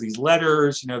forth. There's these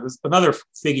letters. There's another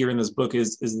figure in this book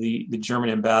is the German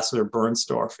ambassador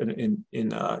Bernstorff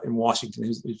in Washington,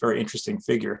 who's a very interesting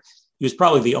figure. He was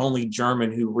probably the only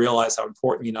German who realized how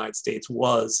important the United States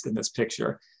was in this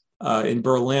picture. In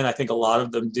Berlin, I think a lot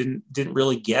of them didn't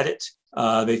really get it.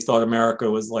 They thought America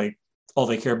was like, all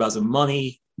they care about is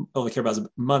money. All they care about is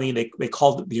money. They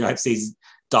called the United States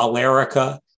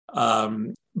Dollarica.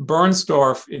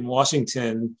 Bernstorff in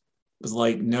Washington was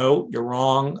like, no, you're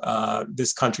wrong.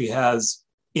 This country has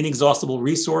inexhaustible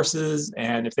resources,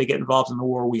 and if they get involved in the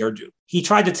war, we are doomed. He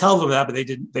tried to tell them that, but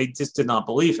they just did not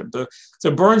believe him.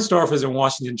 So Bernstorff is in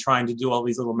Washington trying to do all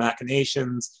these little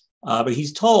machinations, but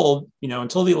he's told,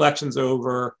 until the election's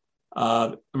over,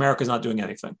 America's not doing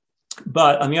anything.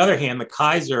 But on the other hand, the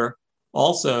Kaiser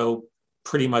also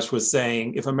pretty much was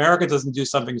saying, if America doesn't do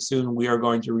something soon, we are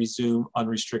going to resume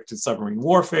unrestricted submarine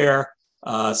warfare.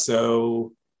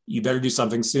 So you better do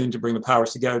something soon to bring the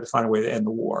powers together to find a way to end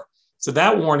the war. So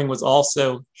that warning was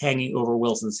also hanging over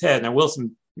Wilson's head. Now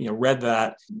Wilson, read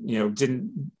that,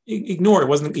 didn't ignore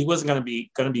it. He wasn't going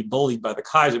to be bullied by the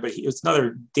Kaiser, but it was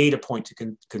another data point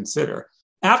to consider.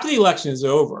 After the election is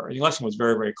over, and the election was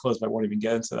very, very close, but I won't even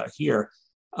get into that here.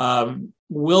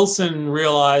 Wilson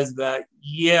realized that,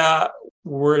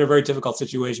 we're in a very difficult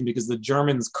situation because the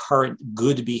Germans' current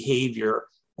good behavior,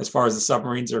 as far as the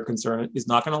submarines are concerned, is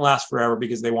not going to last forever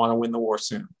because they want to win the war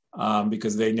soon,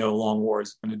 because they know long war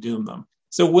is going to doom them.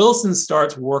 So Wilson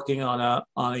starts working on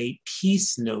a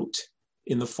peace note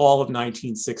in the fall of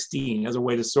 1916 as a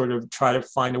way to sort of try to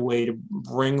find a way to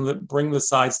bring the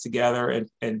sides together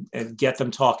and get them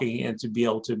talking and to be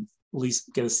able to at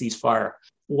least get a ceasefire.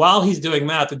 While he's doing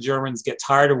that, the Germans get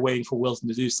tired of waiting for Wilson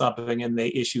to do something, and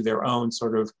they issue their own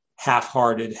sort of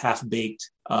half-hearted, half-baked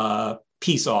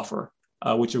peace offer,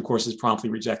 which of course is promptly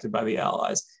rejected by the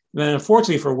Allies. And then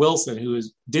unfortunately for Wilson, who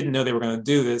didn't know they were going to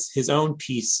do this, his own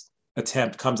peace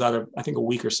attempt comes out of, I think, a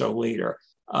week or so later,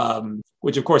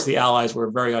 which of course the Allies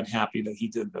were very unhappy that he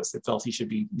did this. They felt he should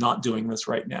be not doing this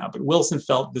right now. But Wilson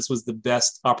felt this was the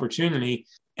best opportunity.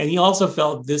 And he also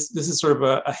felt this is sort of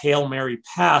a Hail Mary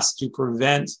pass to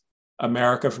prevent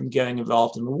America from getting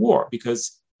involved in the war.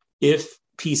 Because if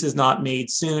peace is not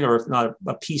made soon, or if not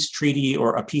a peace treaty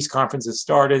or a peace conference is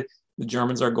started, the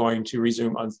Germans are going to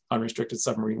resume unrestricted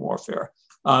submarine warfare.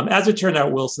 As it turned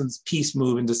out, Wilson's peace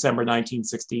move in December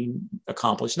 1916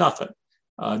 accomplished nothing.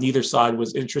 Neither side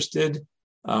was interested.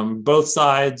 Both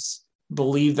sides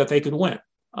believed that they could win.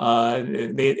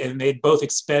 And they'd both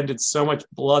expended so much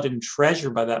blood and treasure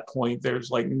by that point.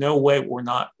 There's like no way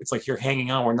it's like you're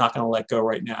hanging on. We're not going to let go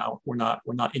right now. We're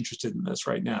not interested in this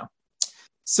right now.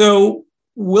 So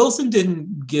Wilson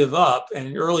didn't give up, and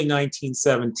in early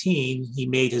 1917, he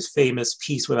made his famous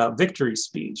Peace Without Victory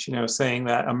speech, saying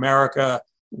that America,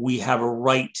 we have a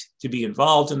right to be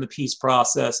involved in the peace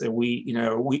process, and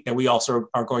we also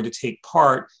are going to take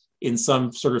part in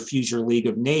some sort of future League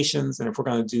of Nations, and if we're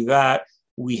going to do that,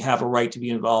 we have a right to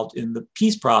be involved in the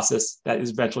peace process that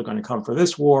is eventually going to come for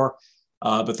this war,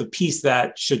 but the peace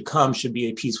that should come should be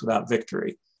a peace without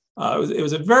victory. It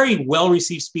was a very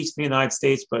well-received speech in the United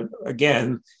States, but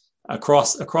again,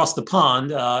 across the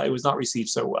pond, it was not received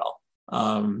so well.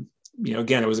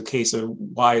 Again, it was a case of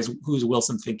who's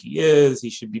Wilson think he is?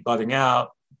 He should be butting out,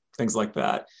 things like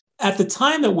that. At the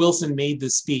time that Wilson made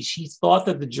this speech, he thought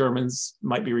that the Germans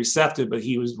might be receptive, but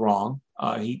he was wrong.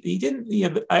 He didn't.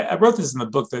 I wrote this in the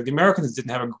book that the Americans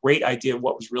didn't have a great idea of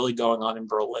what was really going on in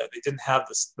Berlin. They didn't have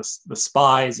the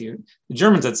spies. The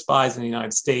Germans had spies in the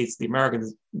United States. The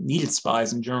Americans needed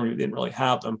spies in Germany. They didn't really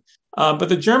have them. But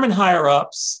the German higher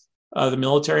ups, the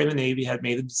military and the Navy, had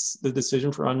made the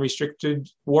decision for unrestricted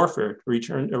warfare,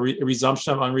 a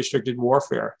resumption of unrestricted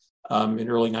warfare in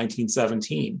early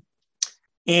 1917.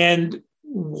 And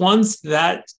once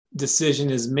that decision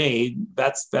is made,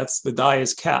 that's the die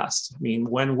is cast. I mean,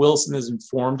 when Wilson is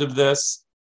informed of this,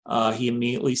 he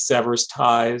immediately severs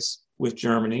ties with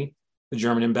Germany. The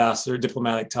German ambassador,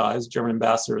 diplomatic ties, German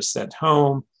ambassador is sent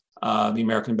home. The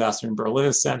American ambassador in Berlin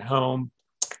is sent home.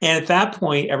 And at that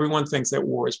point, everyone thinks that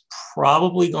war is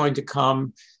probably going to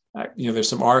come. There's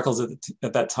some articles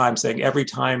at that time saying every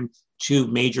time two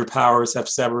major powers have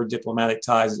severed diplomatic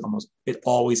ties, it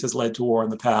always has led to war in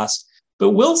the past.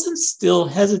 But Wilson still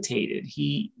hesitated.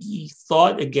 He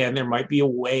thought, again, there might be a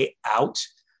way out.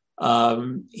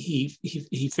 He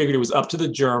figured it was up to the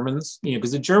Germans,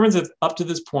 because the Germans up to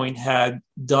this point had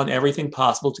done everything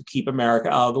possible to keep America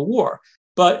out of the war.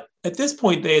 But at this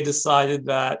point, they had decided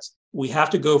that we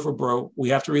have to go for broke. We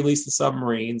have to release the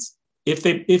submarines. If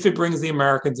it brings the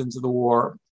Americans into the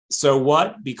war, so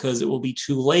what? Because it will be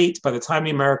too late. By the time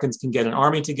the Americans can get an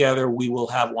army together, we will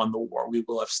have won the war. We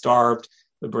will have starved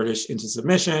the British into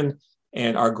submission,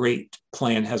 and our great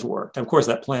plan has worked. Of course,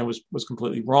 that plan was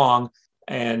completely wrong,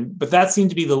 but that seemed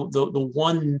to be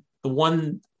the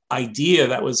one idea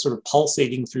that was sort of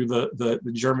pulsating through the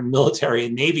German military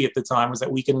and Navy at the time, was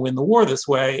that we can win the war this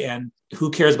way, and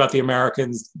who cares about the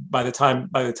Americans? By the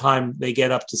time they get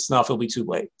up to snuff, it'll be too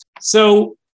late.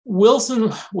 So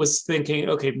Wilson was thinking,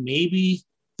 okay, maybe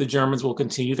the Germans will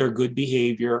continue their good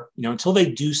behavior, until they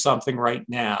do something right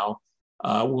now.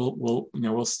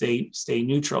 We'll stay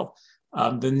neutral.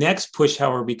 The next push,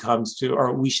 however, becomes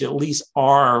or we should at least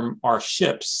arm our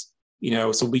ships,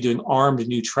 so we'll be doing armed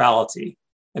neutrality.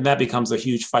 And that becomes a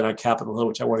huge fight on Capitol Hill,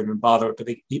 which I won't even bother with, but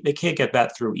they can't get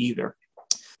that through either.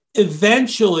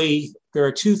 Eventually, there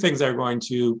are two things that are going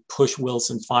to push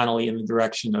Wilson finally in the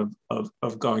direction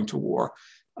of going to war.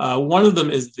 One of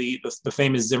them is the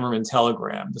famous Zimmermann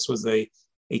telegram. This was a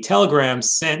telegram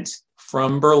sent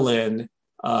from Berlin,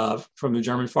 from the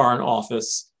German Foreign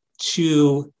Office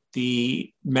to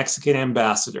the Mexican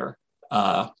ambassador,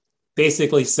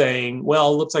 basically saying,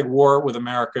 well, it looks like war with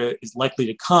America is likely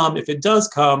to come. If it does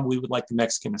come, we would like the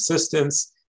Mexican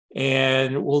assistance.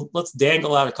 And let's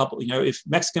dangle out a couple, if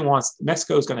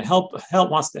Mexico is going to help,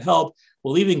 wants to help,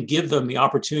 we'll even give them the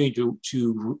opportunity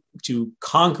to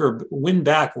conquer, win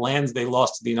back lands they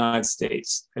lost to the United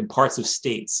States and parts of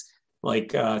states like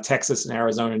Texas and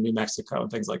Arizona and New Mexico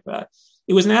and things like that.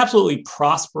 It was an absolutely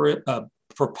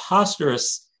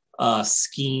preposterous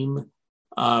scheme.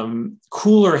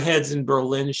 Cooler heads in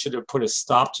Berlin should have put a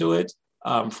stop to it.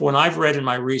 For when I've read in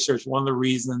my research, one of the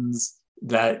reasons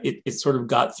that it sort of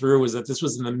got through was that this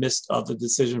was in the midst of the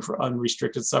decision for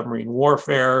unrestricted submarine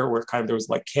warfare, where there was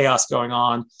like chaos going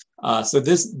on. So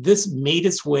this made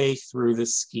its way through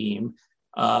this scheme.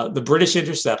 The British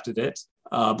intercepted it.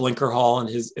 Blinker Hall and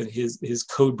his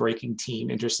code-breaking team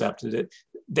intercepted it.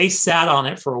 They sat on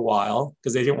it for a while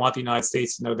because they didn't want the United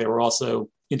States to know they were also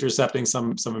intercepting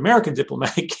some American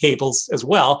diplomatic cables as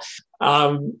well.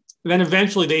 Then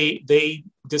eventually they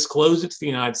disclosed it to the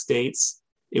United States.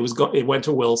 It went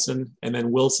to Wilson, and then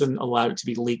Wilson allowed it to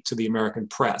be leaked to the American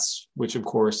press, which of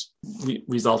course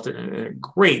resulted in a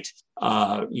great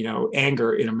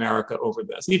anger in America over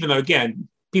this. Even though, again,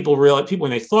 people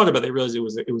when they thought about it, they realized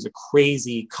it was a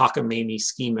crazy cockamamie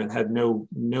scheme that had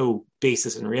no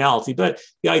basis in reality. But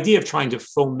the idea of trying to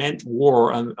foment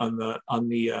war on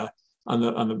the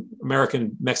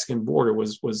American-Mexican border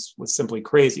was simply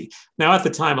crazy. Now, at the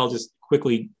time, I'll just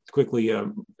quickly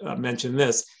mention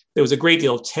this. There was a great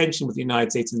deal of tension with the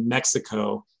United States and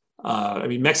Mexico.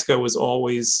 Mexico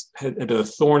was had been a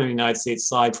thorn in the United States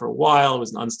side for a while. It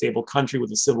was an unstable country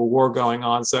with a civil war going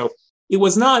on. So it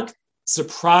was not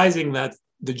surprising that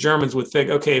the Germans would think,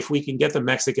 okay, if we can get the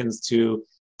Mexicans to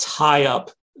tie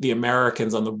up the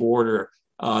Americans on the border,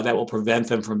 that will prevent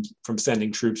them from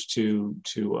sending troops to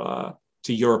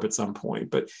Europe at some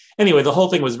point. But anyway, the whole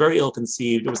thing was very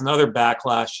ill-conceived. It was another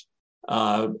backlash,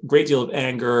 great deal of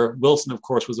anger. Wilson, of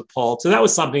course, was appalled. So that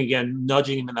was something, again,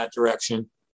 nudging him in that direction.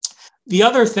 The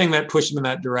other thing that pushed him in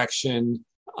that direction,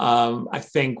 I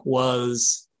think,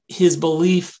 was his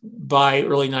belief by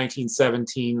early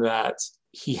 1917 that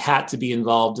he had to be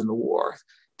involved in the war.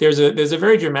 There's a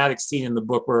very dramatic scene in the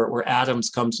book where Adams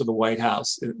comes to the White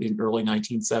House in early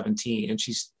 1917, and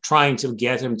she's trying to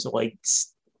get him to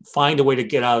find a way to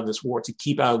get out of this war, to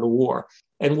keep out of the war.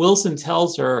 And Wilson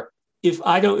tells her,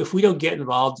 if we don't get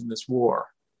involved in this war,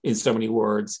 in so many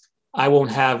words, I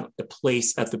won't have a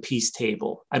place at the peace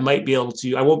table. I won't be able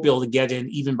to get in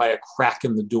even by a crack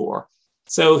in the door.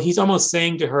 So he's almost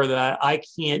saying to her that I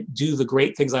can't do the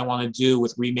great things I want to do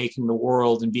with remaking the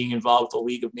world and being involved with the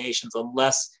League of Nations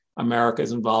unless America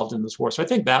is involved in this war. So I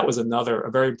think that was a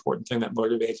very important thing that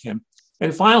motivated him.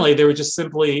 And finally,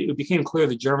 it became clear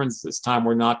the Germans this time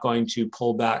were not going to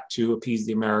pull back to appease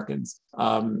the Americans.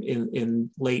 In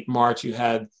late March, you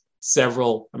had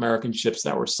several American ships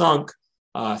that were sunk,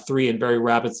 3 in very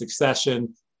rapid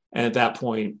succession. And at that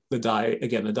point, the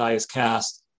die is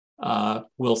cast.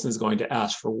 Wilson is going to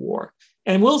ask for war.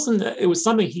 And Wilson, it was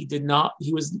something he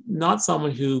was not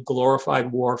someone who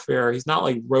glorified warfare. He's not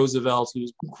like Roosevelt,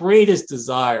 whose greatest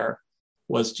desire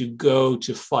was to go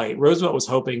to fight. Roosevelt was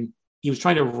hoping, he was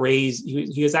trying to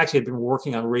he has actually been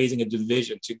working on raising a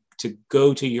division to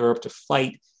go to Europe to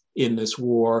fight in this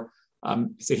war.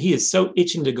 So he is so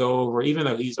itching to go over, even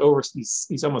though he's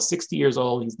almost 60 years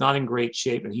old, he's not in great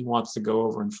shape, and he wants to go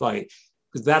over and fight,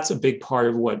 because that's a big part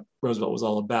of what Roosevelt was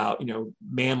all about,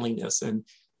 manliness and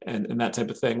that type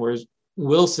of thing. Whereas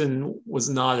Wilson was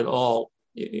not at all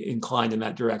inclined in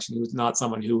that direction. He was not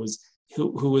someone who was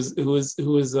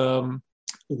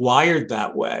wired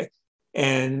that way.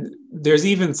 And there's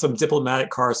even some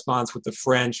diplomatic correspondence with the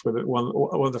French, where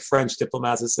one of the French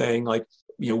diplomats is saying, like,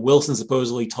 Wilson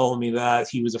supposedly told me that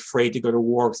he was afraid to go to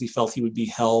war because he felt he would be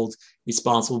held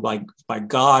responsible by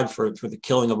God for the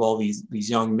killing of all these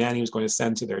young men he was going to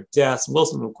send to their deaths.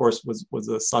 Wilson, of course, was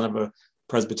the son of a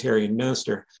Presbyterian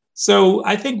minister. So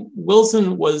I think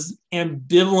Wilson was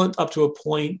ambivalent up to a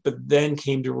point, but then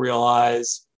came to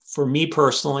realize, for me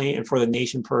personally and for the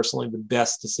nation personally, the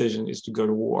best decision is to go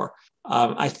to war.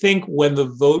 I think when the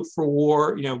vote for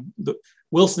war,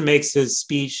 Wilson makes his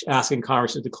speech asking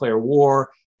Congress to declare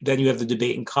war. Then you have the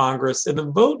debate in Congress, and the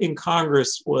vote in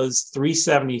Congress was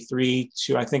 373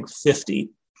 to, I think, 50,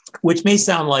 which may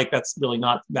sound like that's really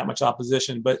not that much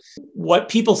opposition. But what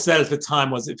people said at the time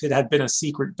was, if it had been a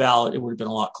secret ballot, it would have been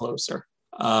a lot closer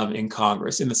in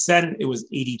Congress. In the Senate, it was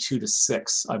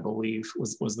 82-6, I believe,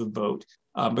 was the vote.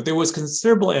 But there was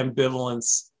considerable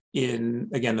ambivalence in,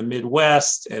 again, the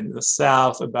Midwest and the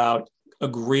South about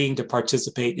agreeing to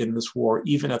participate in this war,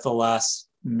 even at the last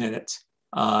minute.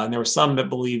 And there were some that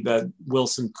believed that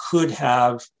Wilson could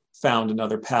have found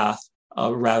another path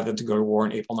rather than to go to war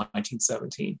in April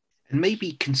 1917. And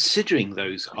maybe considering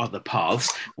those other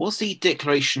paths, was the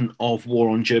declaration of war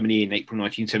on Germany in April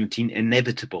 1917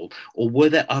 inevitable, or were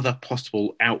there other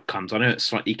possible outcomes? I know it's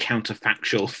slightly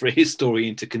counterfactual for a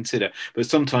historian to consider, but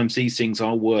sometimes these things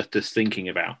are worth us thinking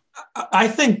about. I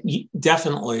think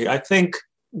definitely. I think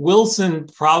Wilson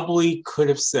probably could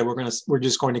have said, we're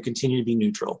just going to continue to be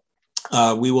neutral.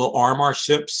 We will arm our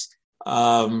ships,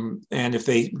 and if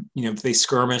they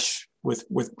skirmish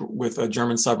with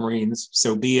German submarines,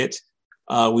 so be it.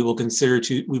 We will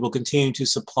continue to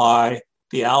supply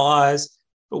the Allies,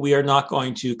 but we are not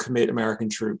going to commit American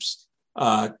troops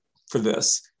for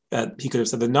this. That he could have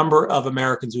said the number of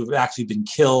Americans who have actually been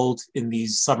killed in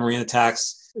these submarine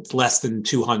attacks, it's less than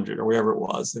 200 or whatever it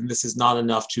was, and this is not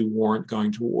enough to warrant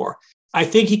going to war. I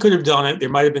think he could have done it. There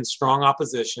might have been strong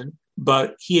opposition,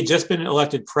 but he had just been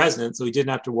elected president, so he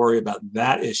didn't have to worry about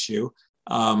that issue.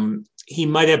 He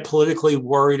might have politically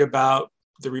worried about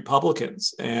the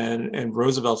Republicans and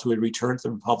Roosevelt, who had returned to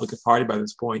the Republican Party by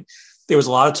this point. There was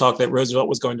a lot of talk that Roosevelt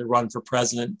was going to run for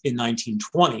president in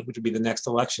 1920, which would be the next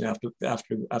election after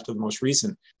the most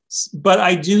recent. But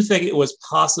I do think it was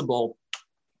possible,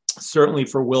 certainly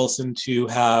for Wilson, to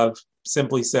have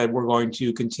simply said, we're going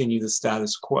to continue the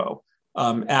status quo.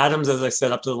 Adams, as I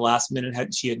said, up to the last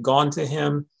minute, she had gone to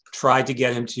him, tried to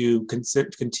get him to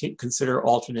consider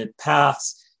alternate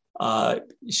paths.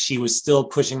 She was still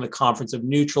pushing the Conference of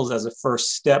Neutrals as a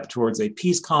first step towards a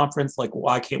peace conference. Like,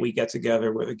 why can't we get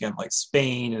together with, again, like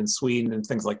Spain and Sweden and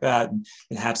things like that,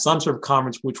 and have some sort of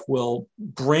conference which will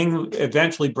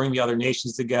eventually bring the other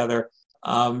nations together.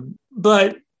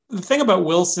 But the thing about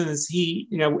Wilson is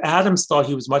Adams thought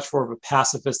he was much more of a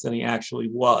pacifist than he actually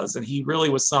was. And he really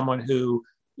was someone who,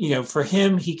 for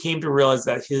him, he came to realize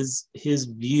that his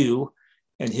view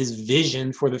and his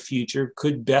vision for the future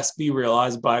could best be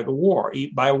realized by a war,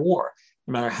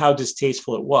 no matter how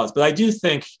distasteful it was. But I do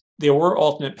think there were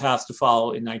alternate paths to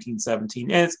follow in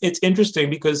 1917. And it's interesting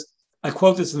because I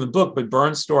quote this in the book, but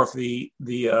Bernstorff, the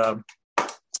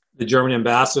German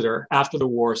ambassador after the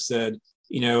war, said,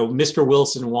 Mr.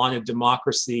 Wilson wanted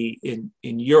democracy in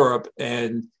Europe,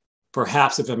 and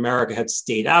perhaps if America had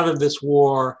stayed out of this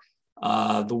war,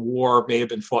 the war may have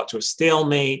been fought to a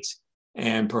stalemate,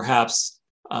 and perhaps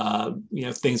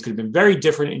Things could have been very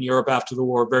different in Europe after the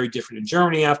war, very different in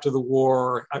Germany after the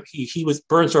war.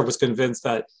 Bernstorff was convinced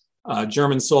that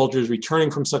German soldiers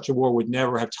returning from such a war would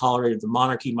never have tolerated the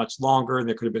monarchy much longer, and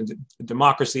there could have been a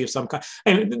democracy of some kind.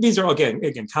 And these are again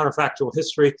counterfactual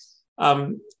history.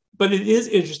 But it is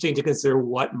interesting to consider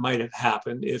what might have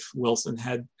happened if Wilson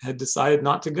had decided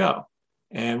not to go,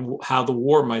 and how the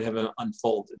war might have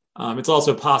unfolded. It's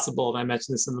also possible, and I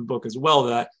mentioned this in the book as well,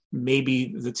 that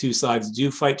maybe the two sides do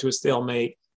fight to a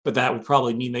stalemate, but that would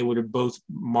probably mean they would have both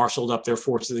marshaled up their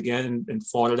forces again and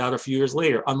fought it out a few years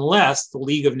later, unless the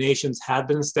League of Nations had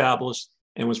been established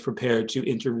and was prepared to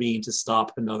intervene to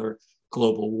stop another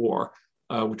global war,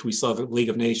 which we saw the League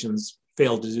of Nations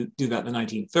failed to do that in the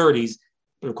 1930s.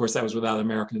 But of course, that was without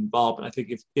American involvement. I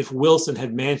think if Wilson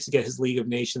had managed to get his League of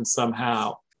Nations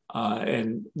somehow,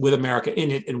 and with America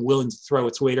in it and willing to throw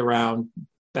its weight around,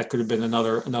 that could have been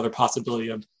another possibility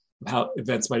of how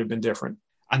events might have been different.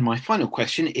 And my final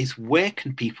question is, where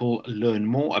can people learn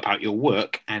more about your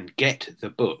work and get the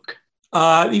book?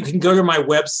 You can go to my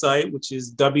website, which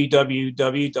is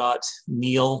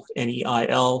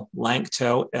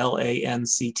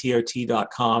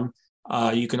www.neil.lanctot.com.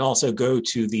 You can also go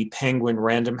to the Penguin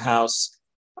Random House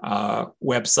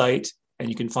website, and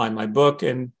you can find my book,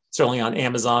 and certainly on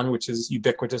Amazon, which is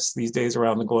ubiquitous these days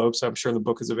around the globe. So I'm sure the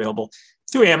book is available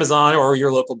through Amazon or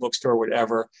your local bookstore,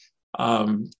 whatever.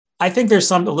 I think there's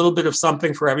a little bit of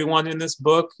something for everyone in this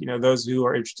book. Those who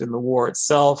are interested in the war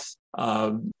itself.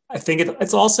 I think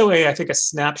it's also a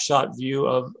snapshot view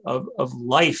of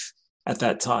life at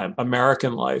that time,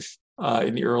 American life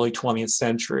in the early 20th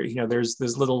century. There's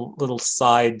little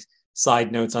side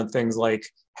notes on things like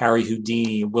Harry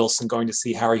Houdini, Wilson going to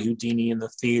see Harry Houdini in the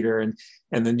theater, and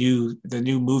the new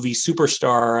movie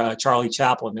Superstar, Charlie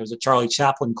Chaplin. There was a Charlie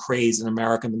Chaplin craze in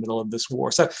America in the middle of this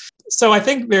war. So I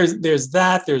think there's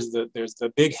that. There's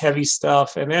the big heavy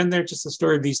stuff, and then there's just the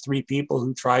story of these three people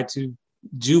who tried to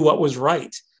do what was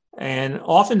right, and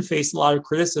often faced a lot of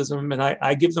criticism. And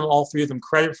I give them, all three of them,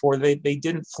 credit for they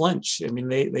didn't flinch. I mean,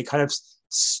 they kind of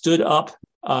stood up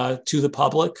to the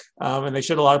public, and they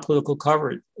showed a lot of political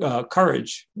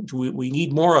courage, which we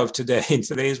need more of today in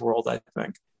today's world, I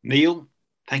think. Neil,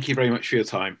 thank you very much for your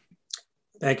time.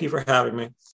 Thank you for having me.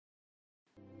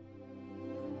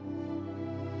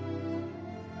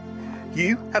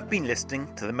 You have been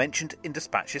listening to the Mentioned in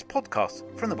Dispatches podcast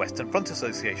from the Western Front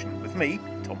Association with me,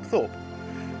 Tom Thorpe.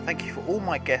 Thank you for all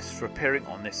my guests for appearing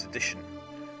on this edition.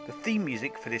 The theme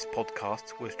music for this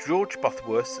podcast was George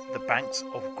Butterworth's The Banks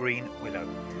of Green Willow.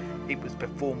 It was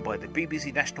performed by the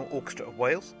BBC National Orchestra of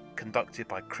Wales, conducted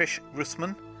by Krish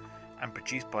Russman, and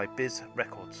produced by Biz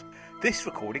Records. This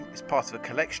recording is part of a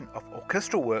collection of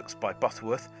orchestral works by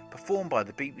Butterworth performed by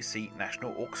the BBC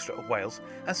National Orchestra of Wales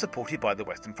and supported by the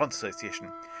Western Front Association.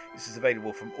 This is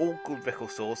available from all good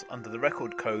record stores under the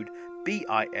record code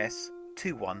BIS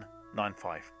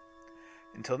 2195.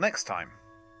 Until next time.